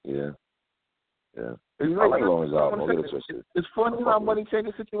 Yeah. I like Lauren's album. It's funny how money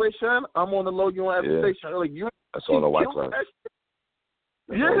changes the situation. I'm on the low, you on every station. Like, that's on the White Club.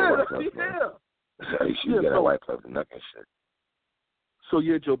 Yeah. She got that White Club and that shit. So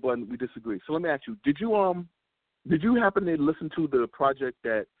yeah, Joe Budden, we disagree. So let me ask you: Did you happen to listen to the project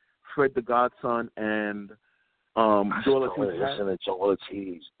that Fred the Godson and Joel Ortiz had? Listen to Joel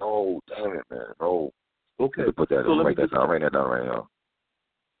Ortiz. No, damn it, man. No. Okay. Put that. So write that down. Write that down right now.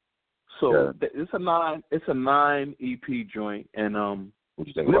 So it's a 9 EP joint, and what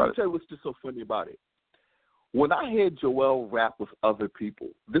you think about it? Let me tell you what's just so funny about it. When I hear Joel rap with other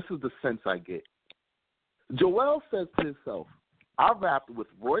people, this is the sense I get. Joel says to himself, I rapped with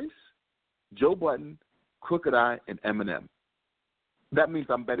Royce, Joe Budden, Crooked I, and Eminem. That means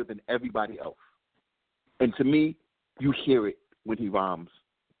I'm better than everybody else. And to me, you hear it when he rhymes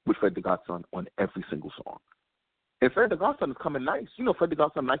with Fred the Godson on every single song. And Fred the Godson is coming nice. You know Fred the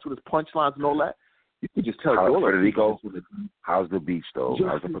Godson nice with his punchlines and all that. You can just tell Joel. Federico, how's the beats, though?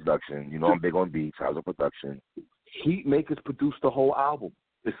 How's the production? You know I'm big on beats. How's the production? Heatmakers produced the whole album.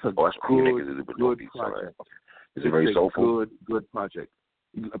 It's a good project. Is it very soulful? Good project.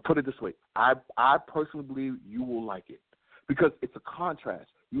 Put it this way. I personally believe you will like it because it's a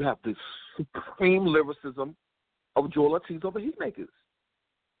contrast. You have this supreme lyricism of Joel Ortiz over Heatmakers.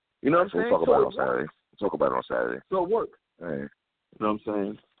 You know what I'm saying? We'll talk about it on Saturday. Talk about it on Saturday. So it works. Hey. You know what I'm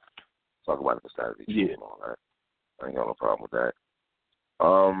saying? Talk about it on Saturday. Yeah. All right. I ain't got no problem with that.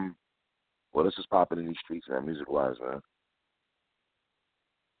 What else is popping in these streets, man, music-wise, man?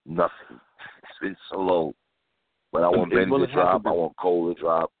 Nothing. It's been so low. But I want Ben to drop. I want Cole to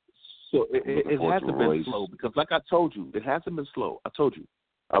drop. So it hasn't been slow because, like I told you, it hasn't been slow. I told you.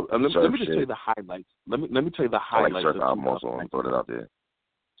 Let me just tell you the highlights. Let me tell you the highlights. I like Surf album also. I'm throwing it out there.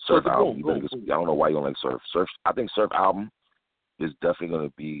 Surf album. I don't know why you don't like Surf. I think Surf album is definitely going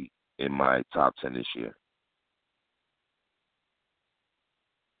to be in my top 10 this year.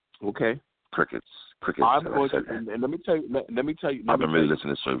 Okay. Crickets. I'm going to, and let me tell you. I've been really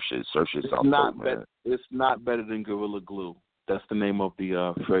listening to Surf shit. Surf shit sounds dope, man. It's not better than Gorilla Glue. That's the name of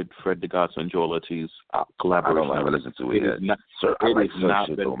the Fred the Godson and Joel Ortiz collaboration. I don't ever listen to it yet. I like Surf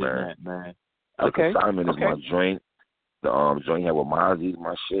shit though, man. Okay. Simon is my joint. The joint had with Mozzie is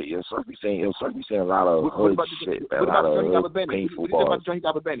my shit. Surf be saying a lot of hood shit, man. A lot of painful bars. What about Johnny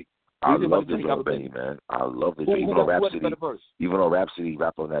Got Benny? I love the Johnny Benny, man. I love the Johnny. Even though Rhapsody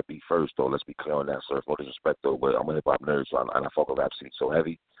rapped on that beat first, though, let's be clear on that, Surf. No disrespect, though, but I'm a hip-hop nerd, so I fuck with Rhapsody so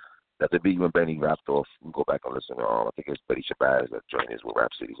heavy that the beat when Benny rapped off, we go back and listen to, I think it's Betty Shabazz that joint is with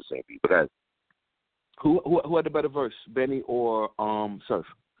Rhapsody, the same beat. But that, who had the better verse, Benny or Surf?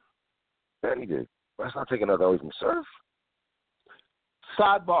 Benny did. Let's not take another away from Surf.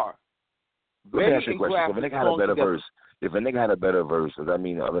 Sidebar. Let me ask you a question. If a nigga had a better verse, does that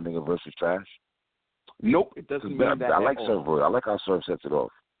mean the other nigga verse is trash? Nope, it doesn't mean that. I like Surf verse. I like how Surf sets it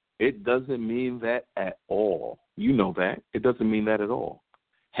off. It doesn't mean that at all. You know that. It doesn't mean that at all.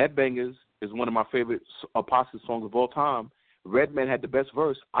 Headbangers is one of my favorite Apostle songs of all time. Redman had the best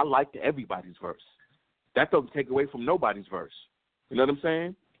verse. I liked everybody's verse. That doesn't take away from nobody's verse. You know what I'm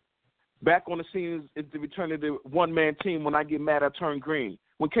saying? Back on the scene is the return of the one-man team. When I get mad, I turn green.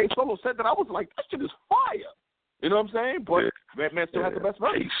 When K Solo said that, I was like, that shit is fire. You know what I'm saying? But Redman still has the best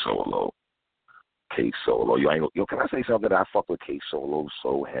verse. K Solo. Yo, can I say something? That I fuck with K Solo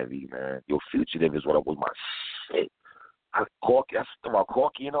so heavy, man. Yo, Fugitive is what was my shit. Corky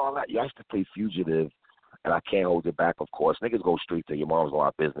and all that. I used to play Fugitive, and I can't hold it back, of course. Niggas go straight to Your Mom's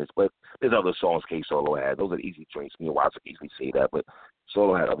Law Business, but there's other songs K Solo had. Those are the easy joints. Me and Watts can easily say that, but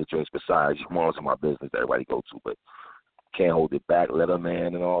Solo had other joints besides Your Mom's My Business that everybody go to, but Can't Hold It Back, Letterman,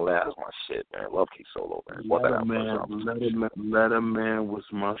 and all that. That's my shit, man. Love K Solo, man. Letterman was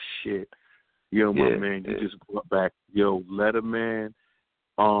my shit. Yo, my man, you just brought back. Yo, Letterman.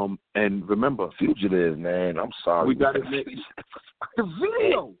 And remember, Fugitive, man. I'm sorry. We got it. The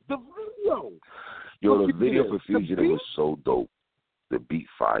video. Yo, the video for Fugitive was so dope. The beat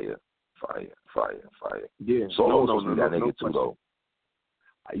fire. Yeah. Solo was that nigga too, though.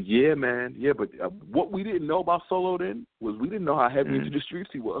 Yeah, man. Yeah, but what we didn't know about Solo then was we didn't know how heavy into the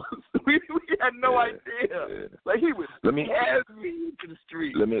streets he was. we had no idea. Yeah. Like he was heavy into the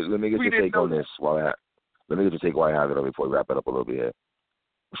streets. Let me get your take on this. Let me just take why I have it before we wrap it up a little bit here.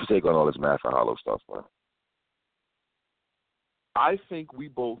 What's your take on all this Math and Hollow stuff, man? I think we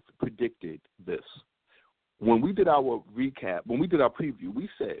both predicted this. When we did our recap, when we did our preview, we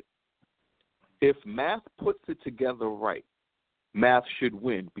said if Math puts it together right, Math should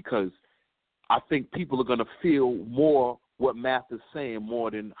win because I think people are going to feel more what Math is saying more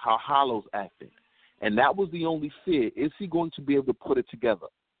than how Hollow's acting. And that was the only fear. Is he going to be able to put it together?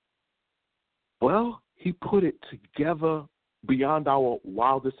 Well, he put it together beyond our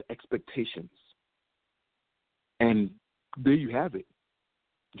wildest expectations. And there you have it.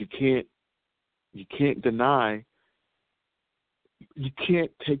 You can't deny, you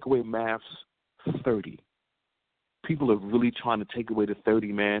can't take away Math's 30. People are really trying to take away the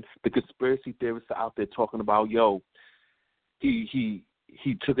 30, man. The conspiracy theorists are out there talking about, he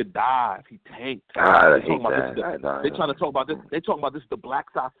took a dive, he tanked. They're trying to talk about this. They're talking about this the Black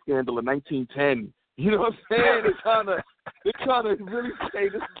Sox scandal in 1910. You know what I'm saying? They're trying to really say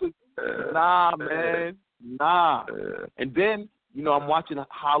this is nah, man, nah. And then I'm watching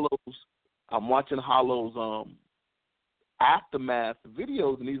Hollow's aftermath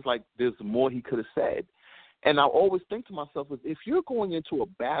videos, and he's like, there's more he could have said. And I always think to myself, if you're going into a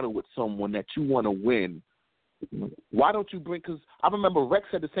battle with someone that you want to win, why don't you bring? Because I remember Rex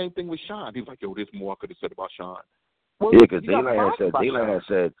said the same thing with Sean. He was like, there's more I could have said about Sean. Well, yeah, because Daylight had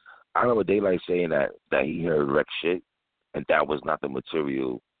said, I remember Daylight saying that he heard Rex shit, and that was not the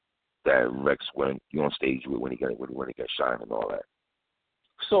material that Rex went on stage with when he got Shine and all that.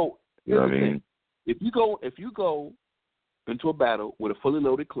 So you know what I mean? If you go into a battle with a fully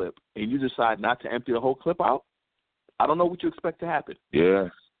loaded clip and you decide not to empty the whole clip out, I don't know what you expect to happen. Yeah,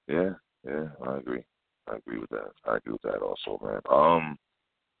 I agree. I agree with that also, man.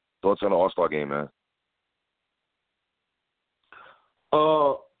 Thoughts on the All-Star game, man?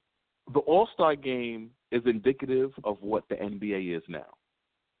 The All-Star game is indicative of what the NBA is now.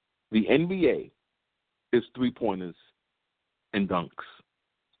 The NBA is three-pointers and dunks.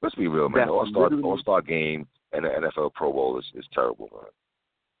 Let's be real, man. The All-Star game and the NFL Pro Bowl is terrible, man.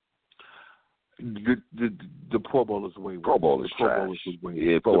 The Pro Bowl is way worse. Pro Bowl is trash.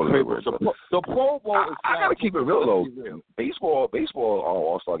 The Pro Bowl is worse. The Pro Bowl is I gotta keep it real, though. Baseball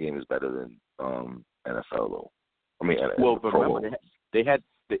All-Star game is better than NFL, though. I mean, but remember, they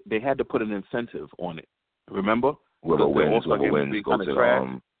had to put an incentive on it. Remember? Whoever wins goes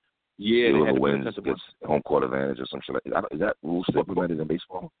to yeah, whoever wins gets home court advantage or some shit like that. Is that rule implemented in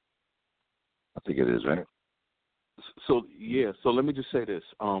baseball? I think it is, right? So let me just say this.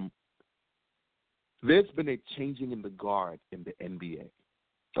 There's been a changing in the guard in the NBA.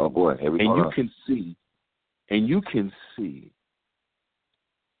 Oh boy, you can see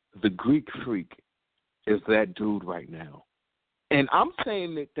the Greek Freak is that dude right now. And I'm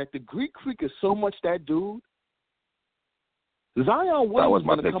saying that the Greek Freak is so much that dude. Zion Williams that was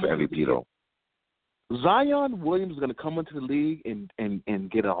my pick for MVP, though. Zion Williams is going to come into the league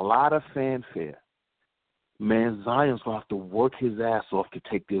and get a lot of fanfare. Man, Zion's going to have to work his ass off to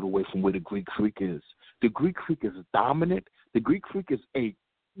take it away from where the Greek Freak is. The Greek Freak is dominant. The Greek Freak is a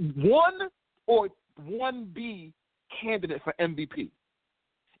 1 or 1B candidate for MVP.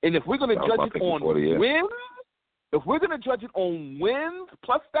 And if we're going to judge it on wins, if we're going to judge it on wins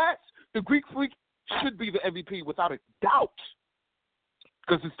plus stats, the Greek Freak should be the MVP without a doubt.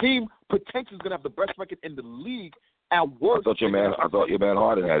 Because his team potentially is going to have the best record in the league at worst. I thought your man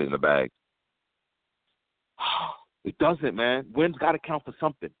Harden had it in the bag. It doesn't, man. Wins got to count for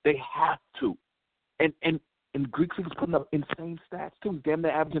something. They have to. And Greek Freak is putting up insane stats too. He's damn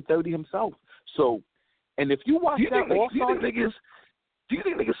near averaging 30 himself. So, and if you watch that All-Star, do you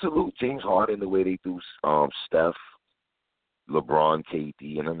think niggas salute James Harden the way they do Steph, LeBron,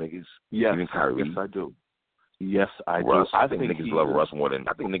 KD, and them niggas? Yes, even Kyrie? Yes, I do. Yes, I Russ, do. I think niggas love Russ more than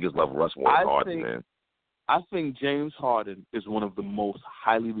Harden, man. I think James Harden is one of the most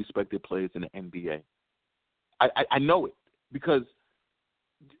highly respected players in the NBA. I know it because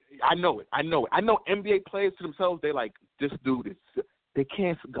I know it. I know NBA players to themselves, they like, this dude is, they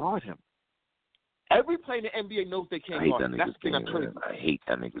can't guard him. Every player in the NBA knows they can't guard him. That's the thing I tell you. I hate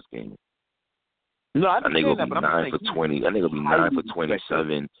that nigga's game. No, I think he'll be 9 for 20. I think he'll be 9 for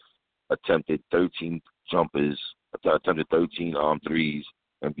 27, attempted 13 jumpers, attempted 13 threes,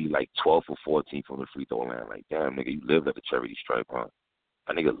 and be like 12 for 14 from the free throw line. Like, damn, nigga, you live at the charity stripe, huh?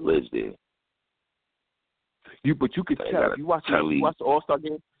 That nigga lives there. But you could tell, if you watch the All-Star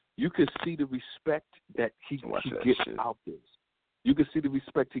game, you could see the respect that he gets out there. You can see the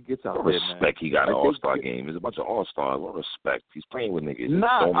respect he gets out there, man. Respect he got an All-Star game. There's a bunch of All-Stars. What respect? He's playing with niggas.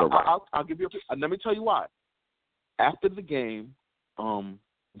 Nah, I'll give you let me tell you why. After the game, Dame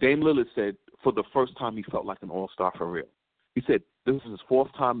Lillard said, for the first time he felt like an all-star for real. He said this was his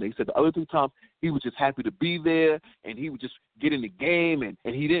fourth time. He said the other 2 times he was just happy to be there, and he would just get in the game, and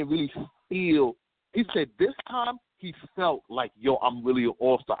he didn't really feel. He said this time he felt like, yo, I'm really an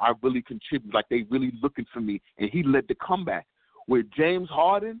all-star. I really contribute. Like they really looking for me, and he led the comeback. With James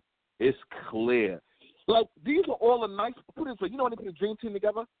Harden, it's clear. Like these are all a nice. Put it this way, you know when they put a dream team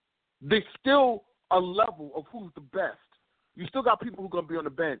together, there's still a level of who's the best. You still got people who are gonna be on the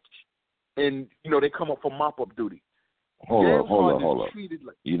bench, and they come up for mop-up duty. Hold on.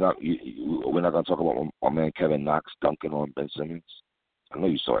 We're not gonna talk about my man Kevin Knox dunking on Ben Simmons. I know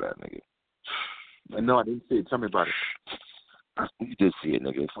you saw that, nigga. No, I didn't see it. Tell me about it. You did see it,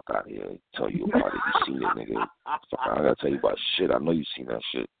 nigga. Fuck out of here. Tell you about it. You seen it, nigga. Fuck out. I gotta tell you about shit. I know you seen that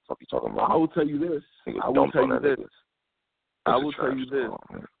shit. Fuck you talking about? I will tell you this. Nigga, I will tell you this. Nigga. I will tell you this.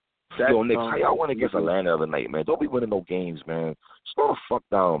 Yo, Nick, how y'all went against Atlanta the other night, man? Don't be winning no games, man. Slow the fuck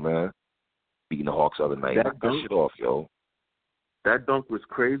down, man. Beating the Hawks the other night. Knock that shit off, yo. That dunk was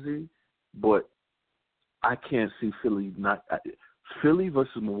crazy, but I can't see Philly not. Philly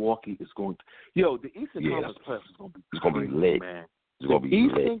versus Milwaukee is going to. Yo, the Eastern Conference playoffs is going to be. It's going to be lit, man. It's going to be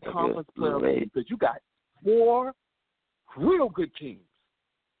Eastern lit. Conference playoffs because you got 4 real good teams.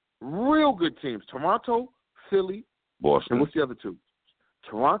 Real good teams. Toronto, Philly, Boston. And what's the other 2?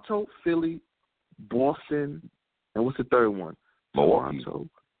 Toronto, Philly, Boston, and what's the third one? Milwaukee. Toronto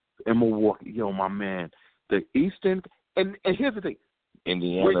and Milwaukee. Yo, my man. The Eastern, and here's the thing.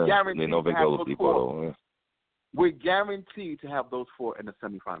 Indiana, we're guaranteed to have those people. We're guaranteed to have those 4 in the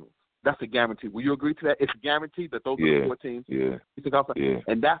semifinals. That's a guarantee. Will you agree to that? It's guaranteed that those are the 4 teams. Yeah.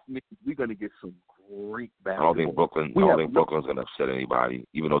 And that means we're going to get some great basketball. I don't think Brooklyn's going to upset anybody,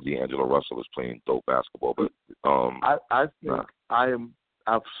 even though D'Angelo Russell is playing dope basketball. But I think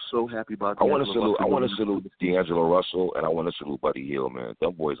I'm so happy about that. I want to salute D'Angelo Russell, and I want to salute Buddy Hield, man.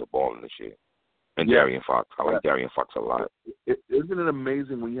 Them boys are balling this year. And Darian Fox. I like Darian Fox a lot. Isn't it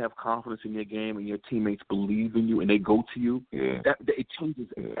amazing when you have confidence in your game and your teammates believe in you and they go to you? Yeah. It changes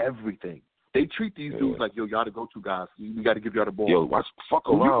everything. They treat these dudes like, yo, y'all the go-to guys. We got to give y'all the ball. Yo, fuck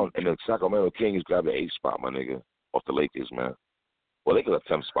around. And the Sacramento Kings grab the 8th spot, my nigga, off the Lakers, man. Well, Lakers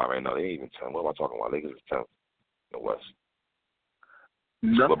are 10th spot right now. They ain't even 10. What am I talking about? Lakers is 10th in the West.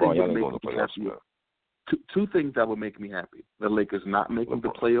 Nothing LeBron, y'all would ain't make going to me playoffs, happy. man. Two things that would make me happy. The Lakers not making the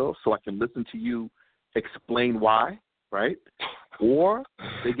playoffs so I can listen to you explain why, right? Or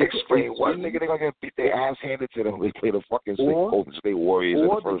they get explain what, nigga? They're going to get beat their ass handed to them. They play the fucking Golden State Warriors in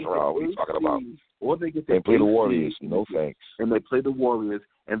the first round. What are you talking about? Or they get they play the Warriors. No thanks. And they play the Warriors,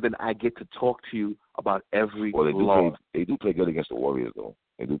 and then I get to talk to you about every law. They do play good against the Warriors, though.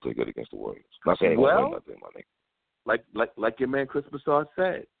 They do play good against the Warriors. I'm not saying they won't win nothing, my nigga. Like your man Chris Broussard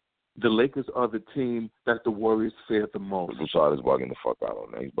said, the Lakers are the team that the Warriors fear the most. Broussard is bugging the fuck out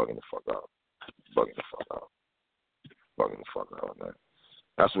on that. He's bugging the fuck out. Man.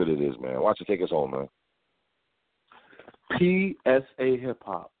 That's what it is, man. Watch it take us home, man. PSA Hip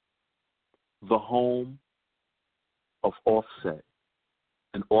Hop, the home of Offset,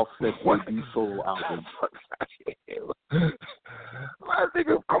 an Offset debut solo album.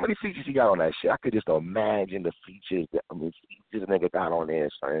 How many features you got on that shit? I could just imagine the features that features a nigga got on there,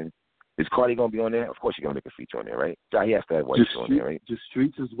 son. Is Cardi gonna be on there? Of course you're gonna make a feature on there, right? He has to have white on there, right? The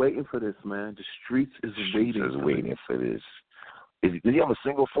streets is waiting for this, man. The streets is waiting for this. Did he have a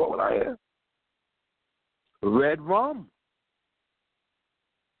single for what I hear? Red Rum.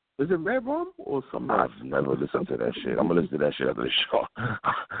 Is it Red Rum or something else? I've never listened to that shit. I'm gonna listen to that shit after the show.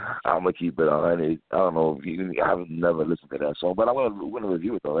 I'm gonna keep it 100. I don't know. I've never listened to that song, but we're gonna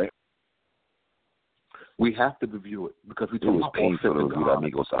review it though, right? We have to review it because we was painful to review that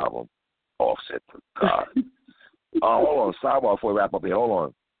Migos album. Offset to God. Hold on, sidebar before we wrap up here. Hold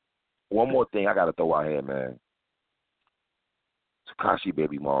on. One more thing I gotta throw out here, man. Tekashi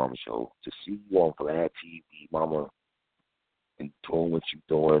Baby Mom show. To see you on Vlad TV, mama, and doing what you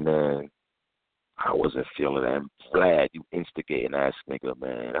doing, man. I wasn't feeling that. I'm glad you instigating ass nigga,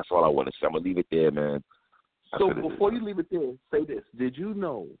 man. That's all I want to say. I'm gonna leave it there, man. So before you leave it there, say this. Did you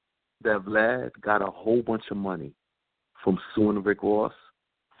know that Vlad got a whole bunch of money from suing Rick Ross?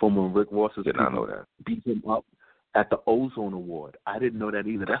 From when Rick Ross's did not know that. Beat him up at the Ozone Award. I didn't know that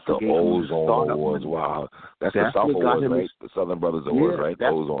either. That's the Ozone Awards. Wow, that's the South Awards, right? The Southern Brothers Awards, right? The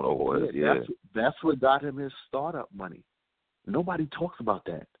Ozone Awards. Yeah, that's what got him his startup money. Nobody talks about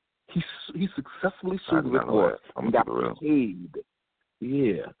that. He successfully sued Rick Ross and got paid.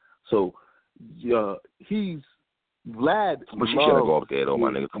 Yeah. So he's Vlad. But she should have go up there though,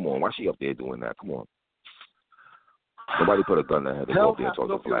 my nigga. Come on, why she up there doing that? Come on. Nobody put a gun in her to go up there and talk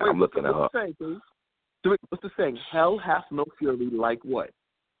to Vlad. I'm looking at her. What's the saying? Hell hath no fury like what?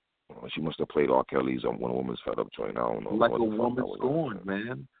 She must have played R. Kelly's on When a Woman's Fed Up joint. I don't know. Like a woman scorned,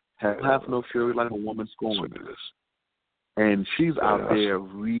 man. Have no fury like a woman scorned. And she's out there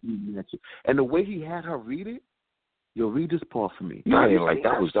reading that shit. And the way he had her read it, read this part for me. I didn't like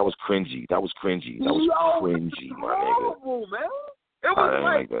that. Was cringy. That was cringy. That was cringy, my nigga. Horrible, man. It I was didn't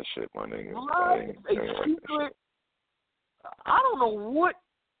like like that shit, my nigga. a secret. I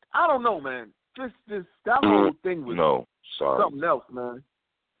don't know, man. That whole thing was something else, man.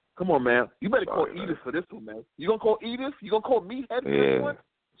 Come on, man. You better call Edith for this one, man. You gonna call Edith? You gonna call me head for this one?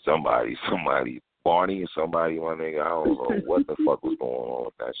 Somebody. Barney or somebody, my nigga. I don't know what the fuck was going on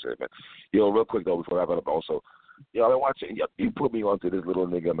with that shit, man. Yo, real quick though, before I wrap it up, also, yo, I've been watching. You put me onto this little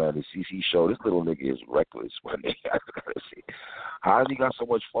nigga, man. The CC show. This little nigga is reckless, my nigga. I gotta see. How has he got so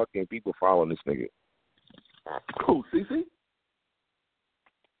much fucking people following this nigga? Who, CC?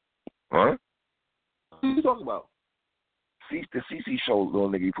 Huh? What are you talking about? The CC show, little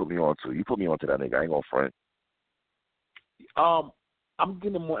nigga, you put me onto. You put me onto that nigga. I ain't gonna front. I'm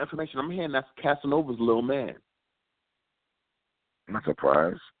getting more information. I'm hearing that's Casanova's little man. I'm not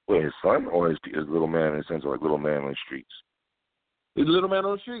surprised. Wait, his son or his little man in the sense of like little man on the streets? His little man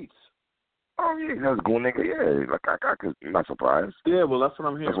on the streets. Oh, yeah, that's a goon nigga, yeah. Like, I'm not surprised. Yeah, well, that's what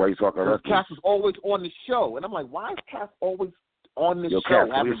I'm hearing. That's why he's talking about Cass is always on the show. And I'm like, why is Cass always on the show? Cass,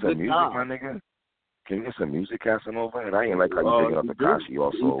 can we get some music, my nigga? Can we get some music, Casanova? And I ain't like how you digging up Tekashi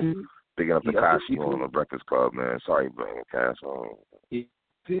also. Bigging up Tekashi on the Breakfast Club, man. Sorry, man, Cass. EP.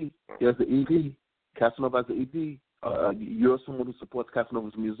 He has the EP. Casanova has the EP. You're someone who supports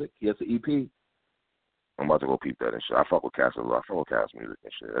Casanova's music. He has the EP. I'm about to go peep that and shit. I fuck with Cass a lot. I fuck with Cass music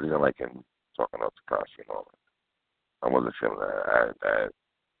and shit. I didn't like him talking up Tekashi and all that. I wasn't feeling that.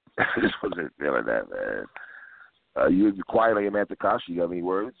 I just wasn't feeling that, man. You quiet on your man Tekashi. You got any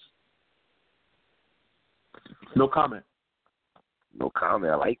words? No comment. No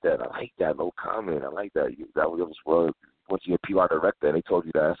comment. I like that. No comment. I like that. That was what once you're a PR director and they told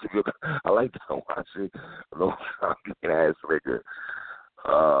you that. I like that. Watch it. No comment ass nigga.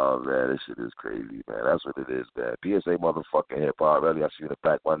 Oh man, this shit is crazy, man. That's what it is, man. PSA motherfucking hip hop. Really, I see you in the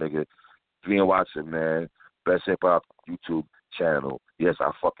back, my nigga. If you ain't watching, man, best hip hop YouTube channel. Yes,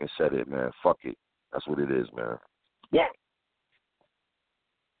 I fucking said it, man. Fuck it. That's what it is, man. Yeah.